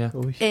 Sí. Mirá.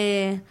 Uy.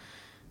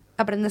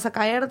 Aprendes a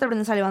caerte,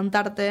 aprendes a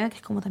levantarte, que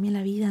es como también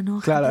la vida,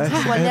 ¿no? Claro, Gente?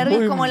 es Jugar derby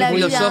muy- es como la qué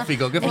vida.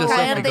 filosófico, qué es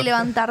filosófico. caerte y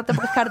levantarte,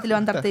 porque es caerte y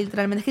levantarte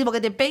literalmente. Es que tipo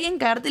que te peguen,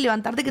 caerte y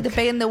levantarte, que te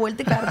peguen de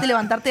vuelta y caerte y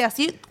levantarte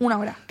así una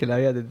hora. Que la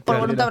vida te Por tire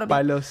voluntad los propia.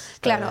 palos.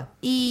 Claro.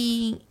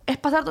 Y es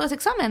pasar todo ese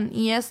examen.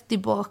 Y es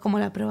tipo, es como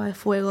la prueba de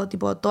fuego.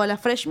 Tipo, todas las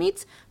fresh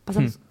meets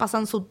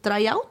pasan su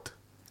tryout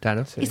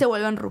Claro. Sí. y se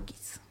vuelven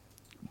rookies.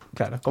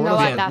 Claro, como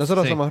Novatas.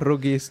 nosotros Sí. somos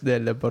rookies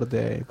del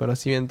deporte,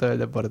 conocimiento del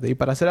deporte. ¿Y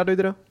para ser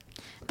árbitro?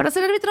 Para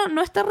ser árbitro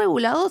no está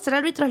regulado. Ser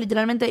árbitro es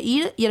literalmente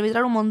ir y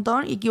arbitrar un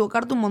montón y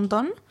equivocarte un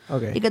montón.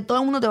 Ok. Y que todo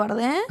el mundo te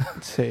bardee.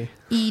 Sí.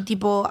 Y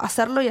tipo,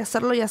 hacerlo y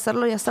hacerlo y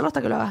hacerlo y hacerlo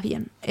hasta que lo hagas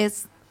bien.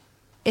 Es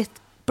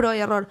prueba y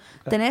error.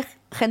 Tenés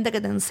gente que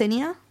te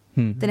enseña.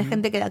 Tenés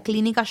gente que da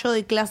clínica. Yo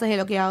doy clases de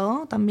lo que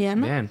hago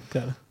también. Bien.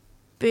 Claro.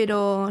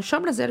 Pero yo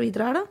empecé a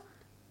arbitrar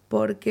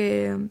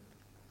porque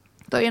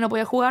todavía no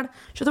podía jugar.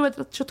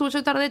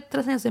 Yo tardé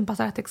 3 años en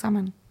pasar este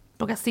examen.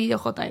 Porque así de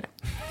OJ era.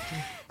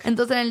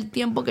 Entonces, en el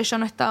tiempo que yo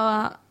no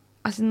estaba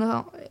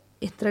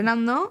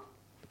estrenando,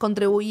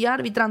 contribuía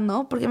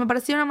arbitrando, porque me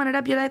parecía una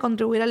manera piola de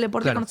contribuir al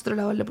deporte Claro. con otro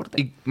lado del deporte.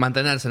 Y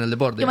mantenerse en el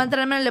deporte. Y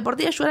mantenerme en el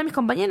deporte y ayudar a mis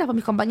compañeras, porque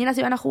mis compañeras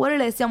iban a jugar y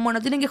le decían,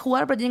 bueno, tienen que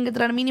jugar, pero tienen que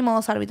traer mínimo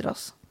 2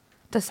 árbitros.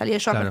 Entonces salía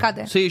yo al Claro.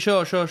 rescate. Sí,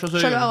 yo soy.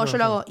 Yo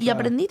lo hago. Y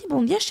aprendí, tipo,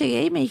 un día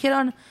llegué y me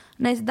dijeron,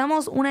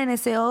 necesitamos una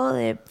NCO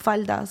de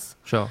faltas.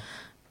 Yo.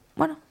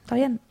 Bueno, está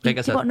bien. ¿Qué hay Y,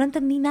 que tipo, hacer? no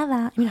entendí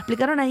nada. Y me lo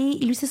explicaron ahí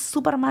y lo hice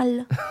súper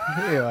mal.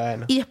 Y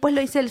bueno. Y después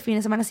lo hice el fin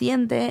de semana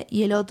siguiente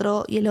y el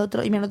otro y el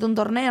otro. Y me anoté un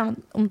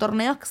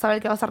torneo que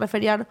saber que vas a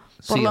referiar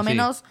por Sí lo o sí.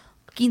 menos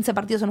 15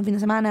 partidos en un fin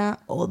de semana,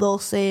 o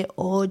 12,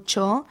 o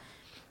 8.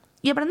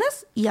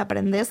 Y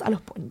aprendes a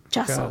los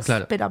ponchazos.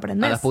 Claro. Pero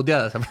aprendes. A las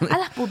puteadas. aprendés. A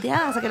las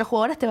puteadas, a que los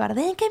jugadores te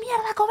bardeen. ¿Qué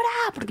mierda cobrás?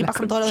 Porque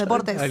pasan todos los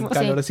deportes. El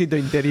calorcito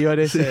interior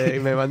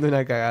ese me mandó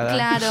una cagada.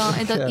 Claro,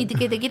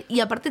 entonces, y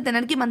aparte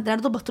tener que mantener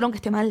tu postura aunque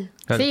esté mal.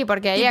 Claro. Sí,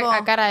 porque ahí Tipo,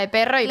 a cara de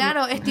perro y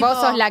Claro, es tipo, vos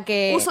sos la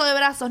que... uso de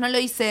brazos, no lo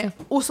hice.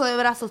 Uso de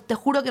brazos, te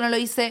juro que no lo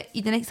hice.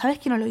 Y ¿sabes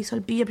que no lo hizo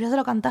el pibe? Pero ya se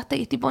lo cantaste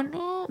y es tipo,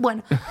 no.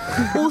 Bueno,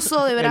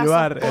 uso de brazos.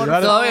 bar, el por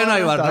bar. Todavía no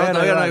hay bar, ¿no? Todavía no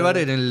Todavía no hay hay bar. bar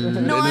en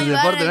el, No en hay el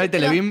bar, deporte, no hay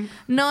pero- Televim.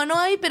 No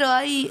hay, pero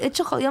hay. De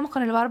hecho, jodíamos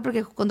con el bar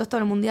porque con todo esto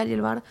del mundial y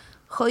el bar.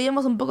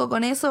 Jodíamos un poco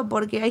con eso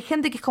porque hay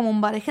gente que es como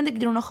un bar. Hay gente que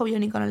tiene un ojo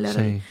biónico en el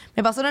derby. Sí.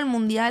 Me pasó en el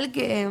mundial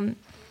que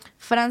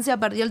Francia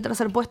perdió el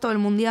 3er puesto del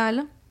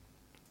mundial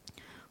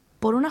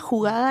por una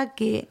jugada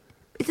que.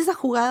 Es esa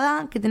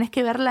jugada que tenés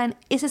que verla en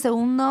ese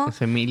segundo.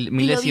 Ese y lo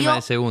milésima vio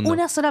de segundo.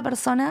 Una sola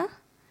persona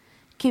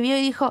que vio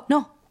y dijo: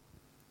 No,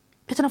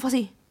 esto no fue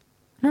así.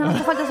 No,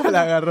 esto falta, esto falta.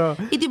 La agarró.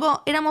 Y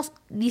tipo, éramos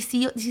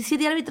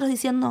 17 árbitros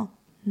diciendo: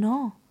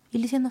 No. Y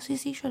él diciendo: Sí,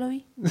 yo lo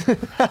vi. Te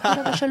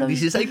juro que yo lo vi.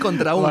 16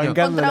 contra 1.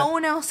 Banca- Contra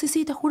uno,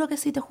 sí, te juro que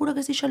sí,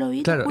 yo lo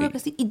vi, Claro, te juro y- que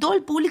sí. Y todo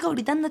el público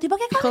gritando, tipo,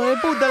 ¿qué Hijo de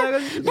puta. no lo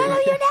vio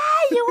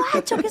nadie,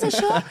 guacho, qué sé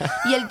yo.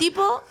 Y el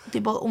tipo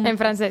un, En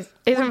francés.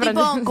 Es un en tipo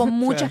francés. con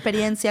mucha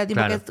experiencia, tipo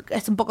Claro. que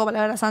es un poco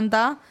palabra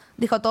santa,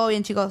 dijo: Todo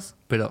bien, chicos,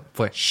 Pero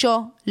fue.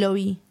 yo lo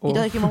vi. Y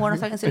todos dijimos: Bueno,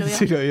 ¿saben si lo vio?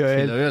 Sí, lo vio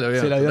él. lo vio.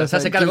 Se lo vio Se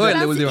hace cargo él de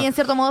Francia- última. y en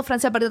cierto modo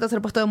Francia perdió el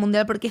 3er puesto del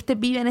mundial porque este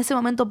pibe en ese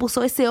momento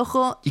puso ese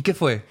ojo. ¿Y qué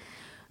fue?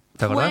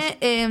 ¿Te acordás?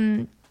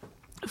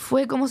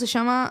 Fue, ¿cómo se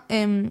llama?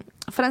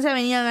 Francia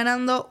venía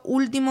ganando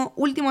último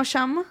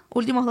jam,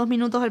 últimos 2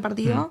 minutos del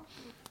partido,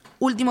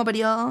 último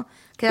periodo.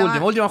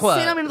 quedaba Última jugada.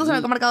 0 minutos en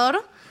el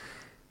marcador.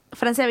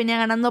 Francia venía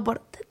ganando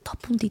por 2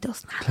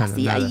 puntitos. Nada, Claro,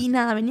 así, nada. ahí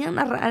nada, venían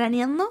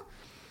arañando.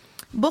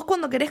 Vos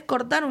cuando querés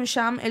cortar un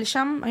jam, el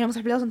jam, habíamos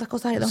explicado, son estas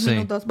cosas de 2 Sí.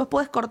 minutos. Vos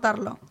podés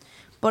cortarlo.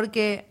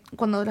 Porque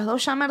cuando los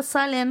 2 jammers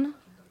salen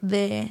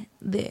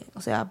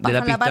o sea, De la pasan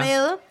la, pista.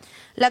 pared,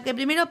 la que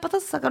primero pasa a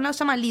sacar una se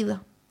llama lead.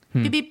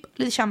 Pip, pip,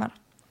 lead jammer.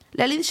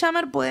 La lead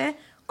jammer puede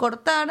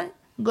cortar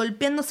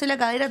golpeándose la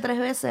cadera 3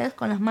 veces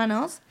con las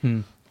manos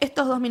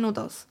estos 2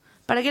 minutos.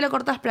 ¿Para qué lo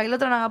cortás? Para que el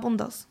otro no haga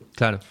puntos.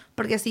 Claro.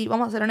 Porque si,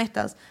 vamos a ser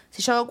honestas,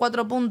 si yo hago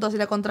 4 puntos y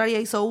la contraria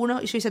hizo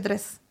 1 y yo hice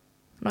 3,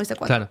 no hice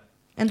 4. Claro.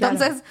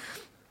 Entonces,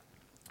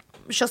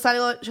 yo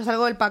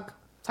salgo del pack.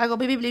 Salgo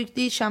pipi,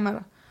 pipi,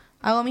 jammer.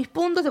 Hago mis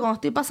puntos y cuando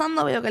estoy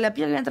pasando veo que la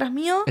piel que viene atrás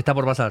mío Está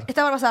por pasar.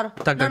 está por pasar.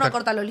 Tac, no, tac, tac.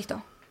 córtalo,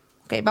 listo.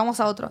 Ok, vamos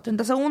a otro.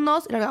 30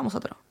 segundos y le hagamos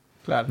otro.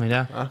 Claro.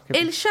 Mirá. Ah, qué-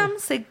 El jam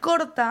se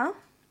corta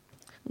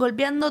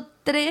golpeando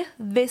 3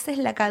 veces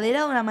la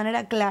cadera de una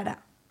manera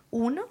clara.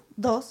 1,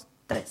 2,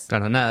 3.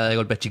 Claro, nada de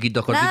golpes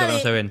chiquitos, cortitos Nada que no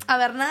de- se ven. A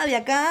ver, nada de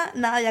acá,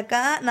 nada de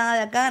acá, nada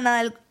de acá,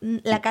 nada de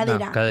la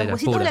cadera. No, cadera, Los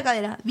huesitos de pura. la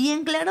cadera.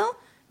 Bien claro,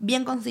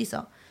 bien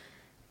conciso.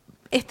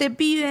 Este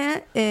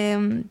pibe,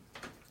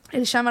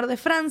 el Jammer de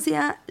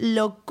Francia,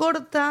 lo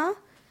corta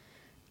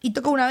y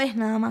toca una vez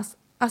nada más.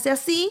 Hace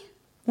así,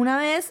 una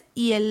vez,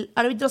 y el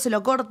árbitro se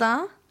lo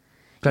corta.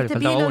 Claro, y este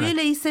faltaba pibe lo una. vio y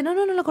le dice, no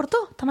lo cortó,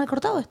 está mal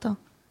cortado esto.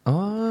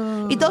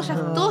 Ah. Y todos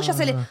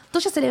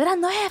ya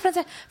celebrando,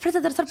 Francia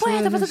tercer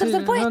puesto, Francia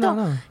tercer puesto.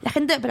 no. La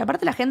gente, pero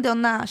aparte la gente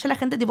onda, ya la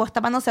gente tipo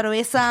destapando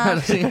cerveza.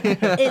 Claro, sí.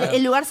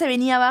 El lugar se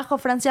venía abajo,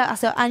 Francia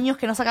hace años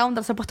que no sacaba un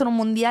tercer puesto en un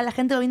mundial, la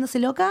gente volviéndose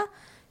loca.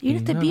 Y vino Y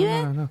este no,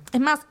 pibe. no. Es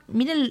más,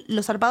 miren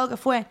lo zarpado que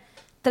fue.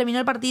 Terminó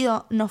el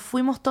partido, nos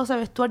fuimos todos al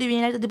vestuario y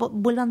viene el árbitro tipo,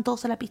 vuelvan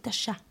todos a la pista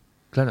ya.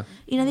 Claro.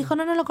 Y nos dijo,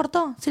 no lo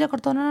cortó, sí lo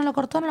cortó, no lo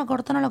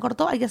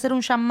cortó, hay que hacer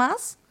un jam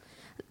más.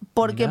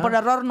 Porque Mirá. por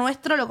error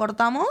nuestro lo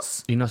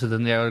cortamos. Y no se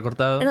tendría que haber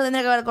cortado. No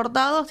tendría que haber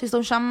cortado. Se hizo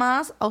un jam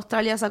más.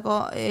 Australia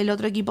sacó, el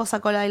otro equipo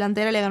sacó la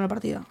delantera y le ganó el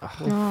partido.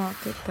 No,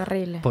 qué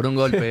terrible. Por un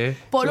golpe, ¿eh?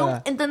 Por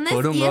 ¿entendés?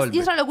 Por un y golpe.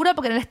 es una locura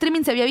porque en el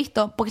streaming se había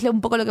visto, porque es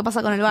un poco lo que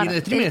pasa con el VAR. ¿Y en el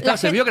streaming La estaba,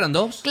 se gente- vio que eran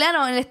dos?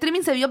 Claro, en el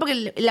streaming se vio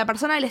porque la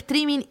persona del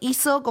streaming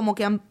hizo como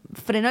que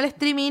frenó el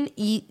streaming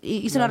y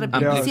hizo una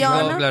repetición.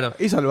 Amplificó, claro.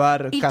 Hizo el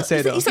bar Y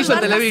casero. Hizo el bar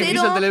Telebeam, casero,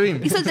 hizo el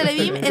Telebeam. hizo el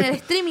Telebeam en el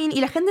streaming y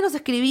la gente nos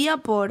escribía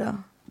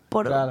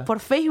Claro. por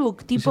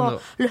Facebook, tipo,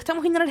 Diciendo- lo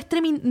estamos viendo en el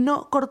streaming,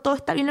 no cortó,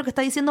 está bien lo que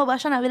está diciendo,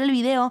 vayan a ver el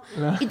video.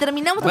 Y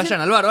terminamos Vayan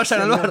al bar,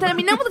 vayan al bar.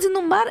 Terminamos haciendo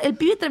un bar, el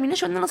pibe terminó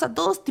llevándonos a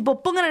todos,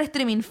 tipo, pongan el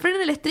streaming,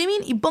 frenen el streaming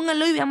y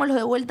pónganlo y veámoslo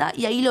de vuelta,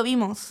 y ahí lo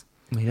vimos.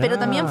 Mirá. Pero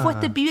también fue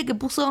este pibe que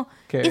puso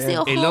Qué ese bien.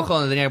 ojo, El ojo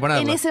donde tenía que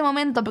ponerlo. en ese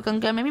momento, porque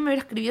aunque a mí me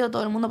hubiera escribido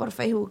todo el mundo por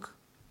Facebook.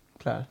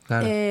 Claro.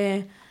 Claro.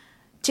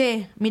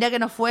 Che, mirá que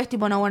no fue, es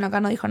tipo, no, bueno, acá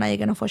no dijo nadie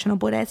que no fue, yo no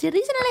puedo decir,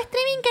 dicen al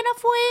streaming que no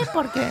fue,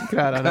 porque...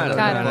 Claro, no, Claro,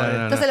 no, no,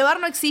 no. Entonces el VAR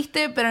no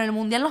existe, pero en el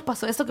Mundial nos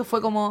pasó eso que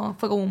fue como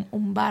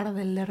un VAR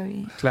del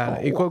derbi. Claro.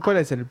 ¿Y cuál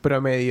es el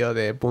promedio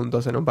de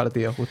puntos en un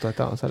partido? Justo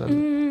estábamos hablando.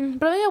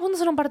 Promedio de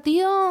puntos en un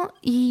partido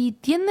y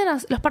tienden a...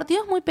 Los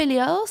partidos muy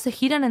peleados se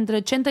giran entre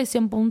 80 y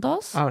 100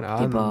 puntos. Ah, una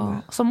tipo,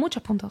 banda. son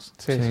muchos puntos.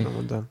 Sí, Sí. es un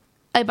montón.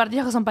 Hay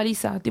partidos que son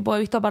paliza, tipo he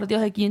visto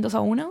partidos de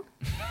 500-1.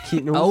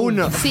 A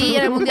uno. Sí,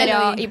 en el Mundial lo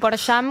Pero, vi. y por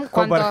jam, Copa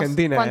 ¿cuántos,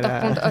 Argentina cuántos era.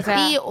 puntos? O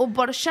sea, Y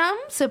por jam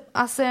se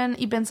hacen,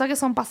 y pensá que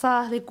son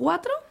pasadas de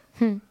 4.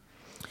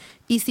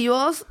 Y si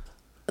vos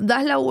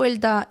das la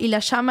vuelta y la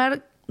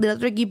jammer del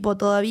otro equipo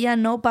todavía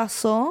no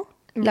pasó,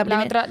 la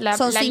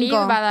son la 5.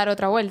 League va a dar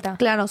otra vuelta.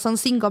 Claro, son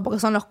 5, porque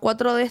son los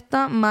 4 de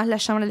esta más la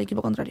jammer del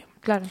equipo contrario.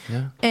 Claro.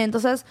 Ya.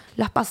 Entonces,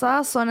 las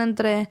pasadas son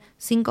entre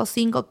 5,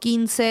 5,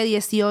 15,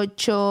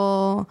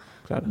 18,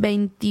 Claro.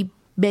 20.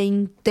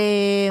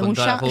 Con Un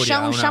toda la furia,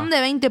 un una- jam de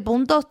 20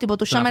 puntos, tipo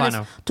tu Es una jammer es,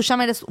 afano. tu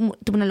jammer es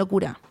tipo una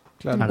locura.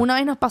 Claro. Una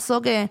vez nos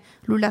pasó que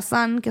Lula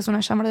San, que es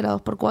una jammer de la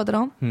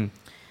 2x4, Mm.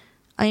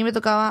 a mí me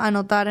tocaba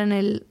anotar en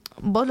el...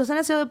 Vos los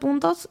NSO de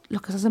puntos,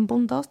 los que se hacen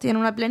puntos, tienen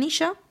una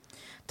planilla.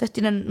 Entonces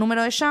tienen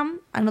número de jam,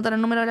 anotan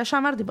el número de la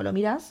jammer, tipo lo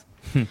mirás.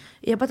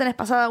 Y después tenés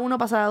pasada 1,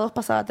 pasada 2,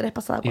 pasada 3,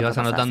 pasada 4. Y vas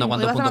anotando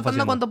cuántos puntos vas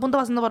haciendo. cuántos puntos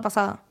vas haciendo por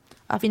pasada.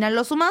 Al final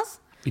lo sumás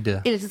Y te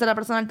da. y le dices a la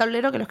persona del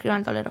tablero que lo escriba en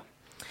el tablero.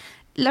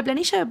 La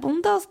planilla de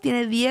puntos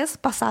tiene 10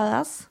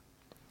 pasadas,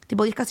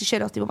 tipo 10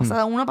 casilleros, tipo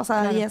pasada 1,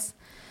 pasada 10.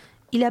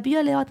 Y la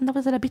piba le daba tantas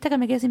veces a la pista que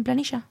me quedé sin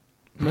planilla.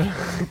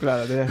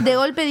 Claro, tenés- De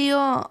golpe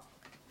digo,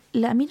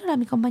 la miro a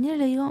mi compañera y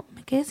le digo,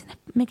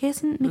 me quedé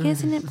sin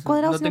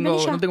cuadrados No sin tengo,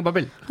 planilla. no tengo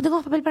papel. No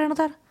tengo papel para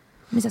anotar.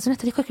 Me dice, hace un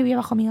asterisco, escribí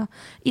abajo, amiga.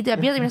 Y te la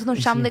pido terminé haciendo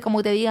un jam de como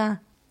que te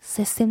diga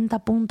 60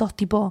 puntos,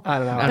 tipo. Ah,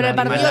 no, pero una el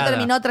partido animalada.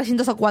 terminó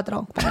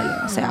 304. ponele.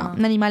 O sea,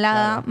 una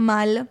animalada,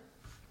 mal.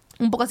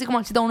 Un poco así como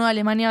el 1 de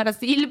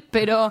Alemania-Brasil,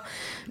 pero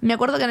me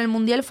acuerdo que en el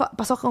Mundial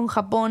pasó con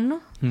Japón.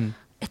 Mm.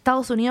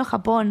 Estados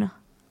Unidos-Japón.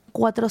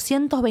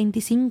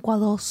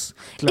 425-2.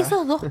 Claro.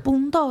 Esos 2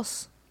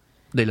 puntos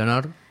Del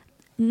honor.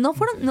 no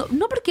fueron.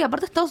 No porque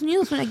aparte Estados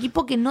Unidos es un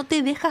equipo que no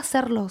te deja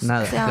hacerlos.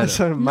 Nada, O sea, claro.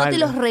 Son no te malos.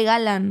 los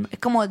regalan. Es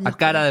como. A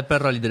cara de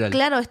perro, literal.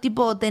 Claro, es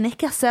tipo, tenés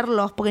que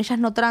hacerlos porque ellas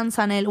no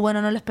transan el,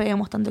 bueno, no les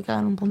peguemos tanto que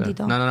hagan un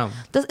puntito. No, no, no.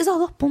 Entonces, esos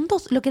 2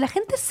 puntos, lo que la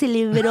gente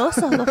celebró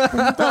esos 2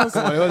 puntos,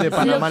 Como el gol de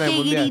Panamá en lo el que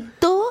Mundial.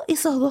 gritó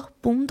esos 2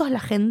 puntos la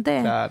gente,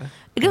 Claro.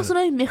 creo que es uno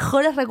de mis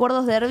mejores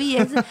recuerdos de Derby,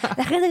 es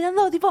la gente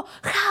gritando tipo,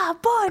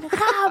 ¡Japón!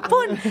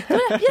 ¡Japón! No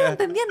las pibas no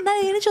entendían nada,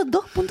 habían hecho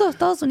 2 puntos de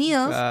Estados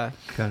Unidos. Claro.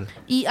 Claro.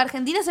 Y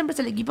Argentina siempre es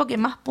el equipo que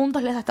más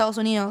puntos le da a Estados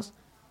Unidos.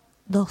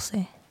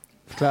 12.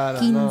 Claro,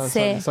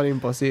 15. no, son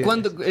imposibles.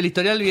 ¿Cuánto- el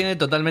historial viene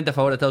totalmente a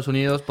favor de Estados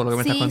Unidos, por lo que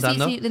me Sí, estás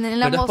contando. sí, sí, en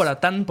Pero ambos-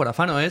 es por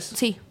afano, ¿es?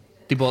 Sí.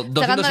 Tipo,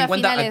 Sacando las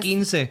 250 a finales.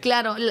 15.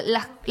 Claro,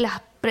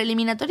 las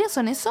preliminatorias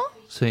son eso.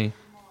 Sí.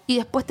 Y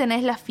después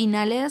tenés las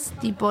finales.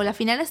 Tipo, las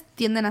finales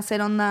tienden a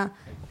ser onda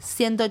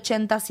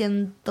 180,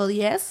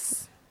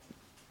 110.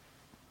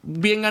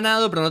 Bien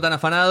ganado, pero no tan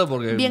afanado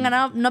porque... Bien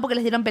ganado, no porque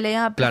les dieron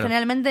pelea, pero Claro.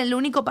 generalmente el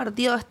único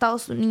partido de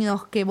Estados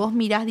Unidos que vos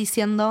mirás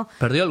diciendo,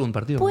 ¿Perdió algún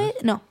partido?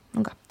 no,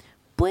 nunca.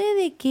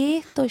 puede que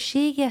esto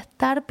llegue a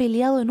estar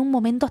peleado en un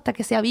momento hasta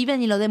que se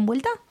aviven y lo den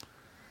vuelta,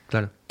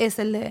 Claro. es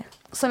el de...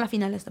 Son las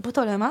finales. Después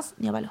todo lo demás,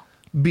 ni a palo.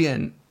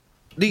 Bien.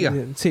 Diga.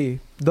 Bien, sí.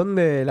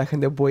 ¿Dónde la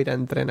gente puede ir a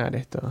entrenar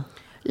esto?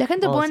 La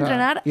gente O puede sea,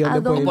 entrenar ¿y dónde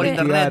a pueden Por donde...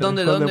 internet, investigar?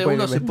 donde pueden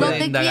uno se investigar? puede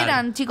Donde indagar.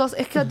 quieran, chicos.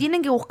 Es que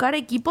tienen que buscar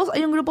equipos.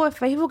 Hay un grupo de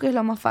Facebook que es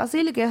lo más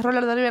fácil, que es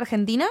Roller Derby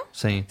Argentina.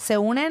 Sí. Se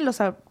unen,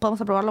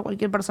 podemos aprobarlo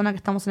cualquier persona que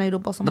estamos en el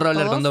grupo. Somos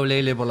Roller todos. con doble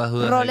L por las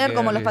dudas. Roller de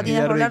como los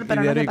patines Y roller, derbi-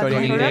 pero y no es de derbi con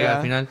patines Y roller.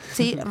 al final.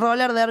 Sí,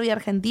 Roller Derby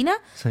Argentina.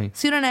 Sí.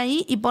 Se unen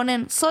ahí y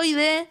ponen, soy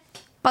de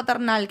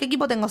Paternal. ¿Qué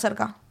equipo tengo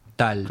cerca?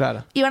 Tal.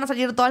 Claro. Y van a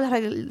salir toda la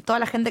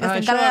gente que Ah, se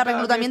yo encarga de acá,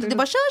 reclutamiento. ok,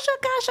 Tipo, yo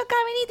acá,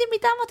 vení, te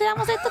invitamos, te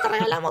damos esto, te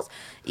regalamos.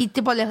 Y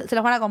tipo, se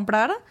los van a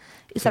comprar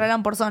y se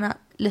regalan por zona.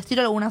 Les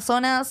tiro algunas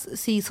zonas.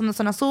 Si son de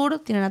zona sur,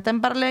 tienen a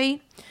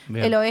Temperley.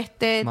 Bien. El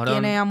oeste Morón.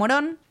 tiene a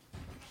Morón.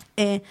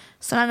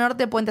 Zona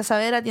norte, Puente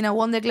Saavedra, tiene a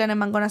Wonderclan en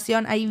Banco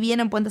Nación. Ahí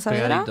viene Puente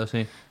Saavedra. Pegadito,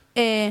 sí.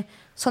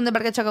 Son de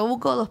Parque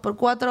Chacabuco,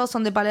 2x4.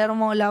 Son de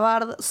Palermo,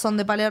 Lavard. Son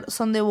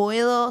de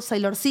Boedo,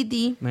 Sailor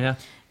City. Mirá.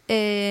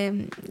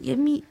 Y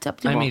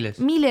es Hay miles.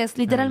 Miles,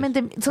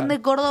 literalmente. Son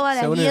de Córdoba,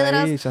 Se Las unen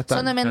Hiedras. ahí y ya está.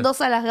 Son de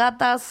Mendoza, Las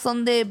Gatas.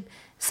 Son de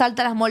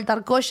Salta, Las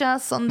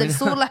Moltarcollas. Son del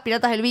sur, Las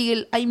Piratas del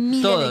Beagle. Hay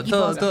miles de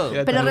equipos. Todo.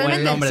 Pero Pero Muy buen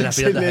realmente... nombre, las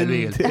piratas del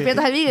Beagle. Excelente. Las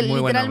Piratas del Beagle, Muy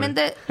buen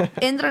literalmente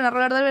entran a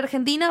Roller Derby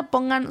Argentina,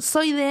 pongan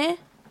soy de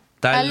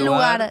Tal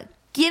lugar.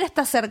 ¿Quién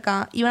está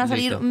cerca? Y van a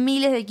salir Listo.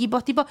 miles de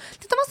equipos. Tipo,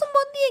 te tomas un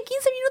bondi en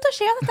 15 minutos,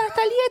 llegas hasta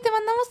esta liga y te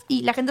mandamos.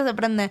 Y la gente se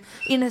prende.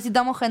 Y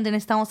necesitamos gente,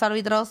 necesitamos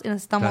árbitros y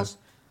necesitamos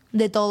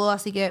de todo.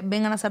 Así que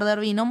vengan a hacer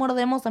derby. No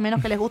mordemos, a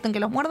menos que les gusten que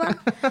los muerdan.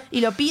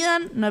 Y lo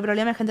pidan. No hay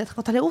problema, hay gente de estas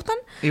cosas les gustan.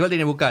 Igual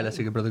tiene bucal,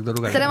 así que protector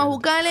bucal. Tenemos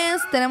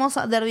bucales, tenemos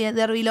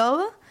derby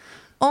love.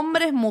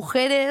 Hombres,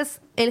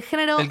 mujeres, el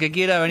género. El que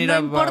quiera venir no a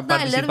importa,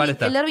 participar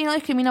está. el derby no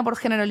discrimina por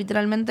género,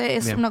 literalmente.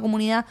 Es Bien. una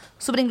comunidad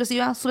súper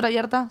inclusiva, súper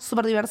abierta,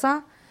 súper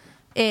diversa.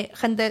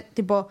 Gente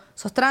tipo,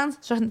 sos trans,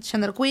 sos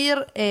genderqueer,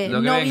 Lo que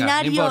no venga,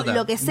 binario, importa.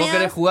 lo que Vos sea.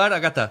 querés jugar,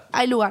 acá está.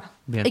 Hay lugar.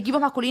 Bien. Equipos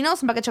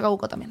masculinos en Parque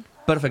Chacabuco también.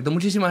 Perfecto.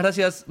 Muchísimas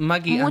gracias,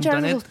 Maki Muchas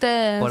Antoinette, gracias a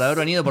ustedes. por haber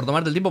venido, por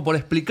tomarte el tiempo, por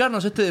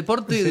explicarnos este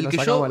deporte Sí, del nos que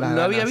yo sacamos lo las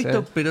había ganas,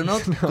 visto, pero no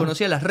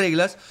conocía las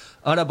reglas.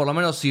 Ahora, por lo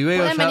menos, si veo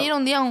Pueden ya... venir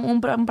un día a un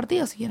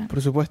partido si quieren.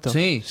 Por supuesto.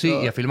 Sí,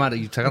 Yo y a filmar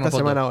y sacarnos Esta fotos.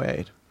 semana voy a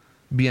ir.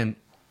 Bien.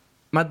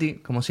 Mati,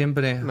 como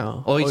siempre,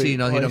 No, hoy sí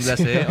nos dieron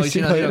clase, ¿eh? Hoy sí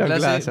nos dieron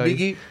clase. hoy.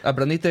 Vicky,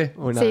 ¿aprendiste?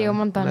 Sí, un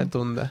montón. Una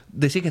tunda.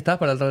 ¿Decís que estás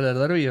para el roller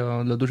derby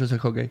o lo tuyo es el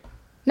hockey?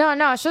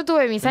 No, yo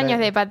tuve mis años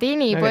de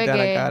patín y No puede te van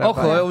a que... cagar a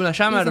Ojo, palo. una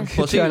jammer Te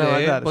posible, van a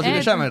matar.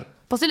 posible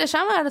jammer. ¿Posible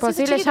llamar?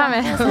 Posible Sí, chiquita.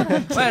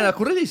 llame. Bueno,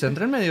 escurridiza,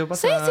 entre el medio.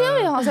 Pasa... Sí, sí,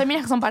 obvio. O sea,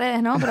 miras que son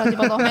paredes, ¿no? Pero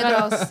tipo 2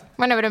 metros.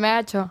 Bueno, pero me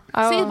agacho.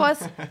 Hago- Sí, pues,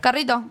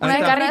 carrito. Ahí Una vez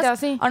está. carrito, Carrito,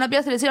 sí. A una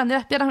piedra se le hicieron de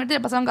las piernas metida y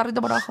le pasaron un carrito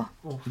por abajo.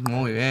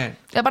 Muy bien.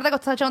 Y aparte que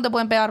estás no te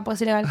pueden pegar porque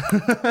es ilegal.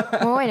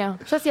 Muy bueno.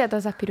 Yo hacía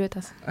todas esas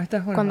piruetas. Ahí está,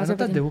 bueno, Cuando se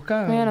anotate, patina.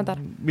 buscá. Me voy a anotar.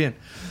 Bien.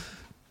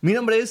 Mi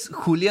nombre es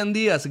Julián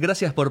Díaz,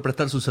 gracias por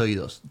prestar sus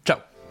oídos. Chao.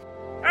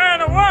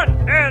 And a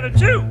 1, and a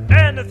 2,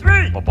 and a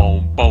 3.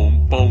 Boom,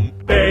 boom, boom.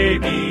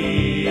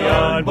 Baby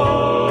on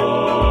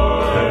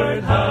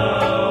board,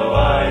 how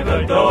I've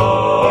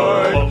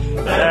adored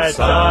that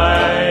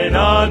sign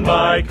on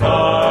my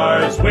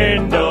car's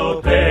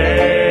window pane.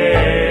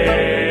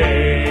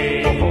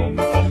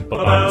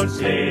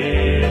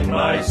 Bouncing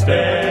my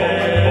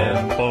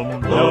step,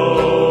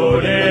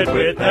 loaded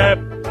with pep,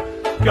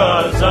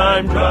 'cause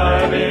I'm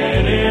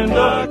driving in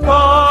the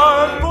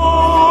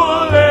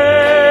carpool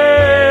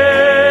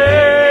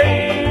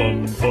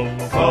lane.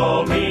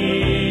 Call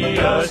me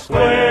a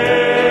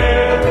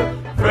square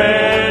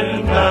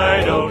friend,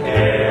 I don't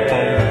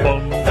care.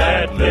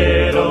 That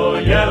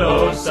little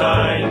yellow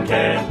sign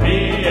can't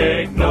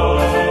be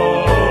ignored.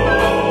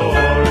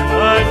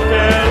 I'm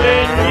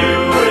telling you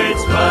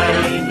it's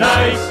mighty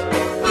nice.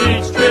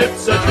 Each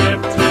trip's a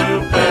trip to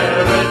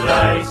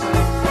paradise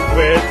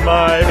with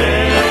my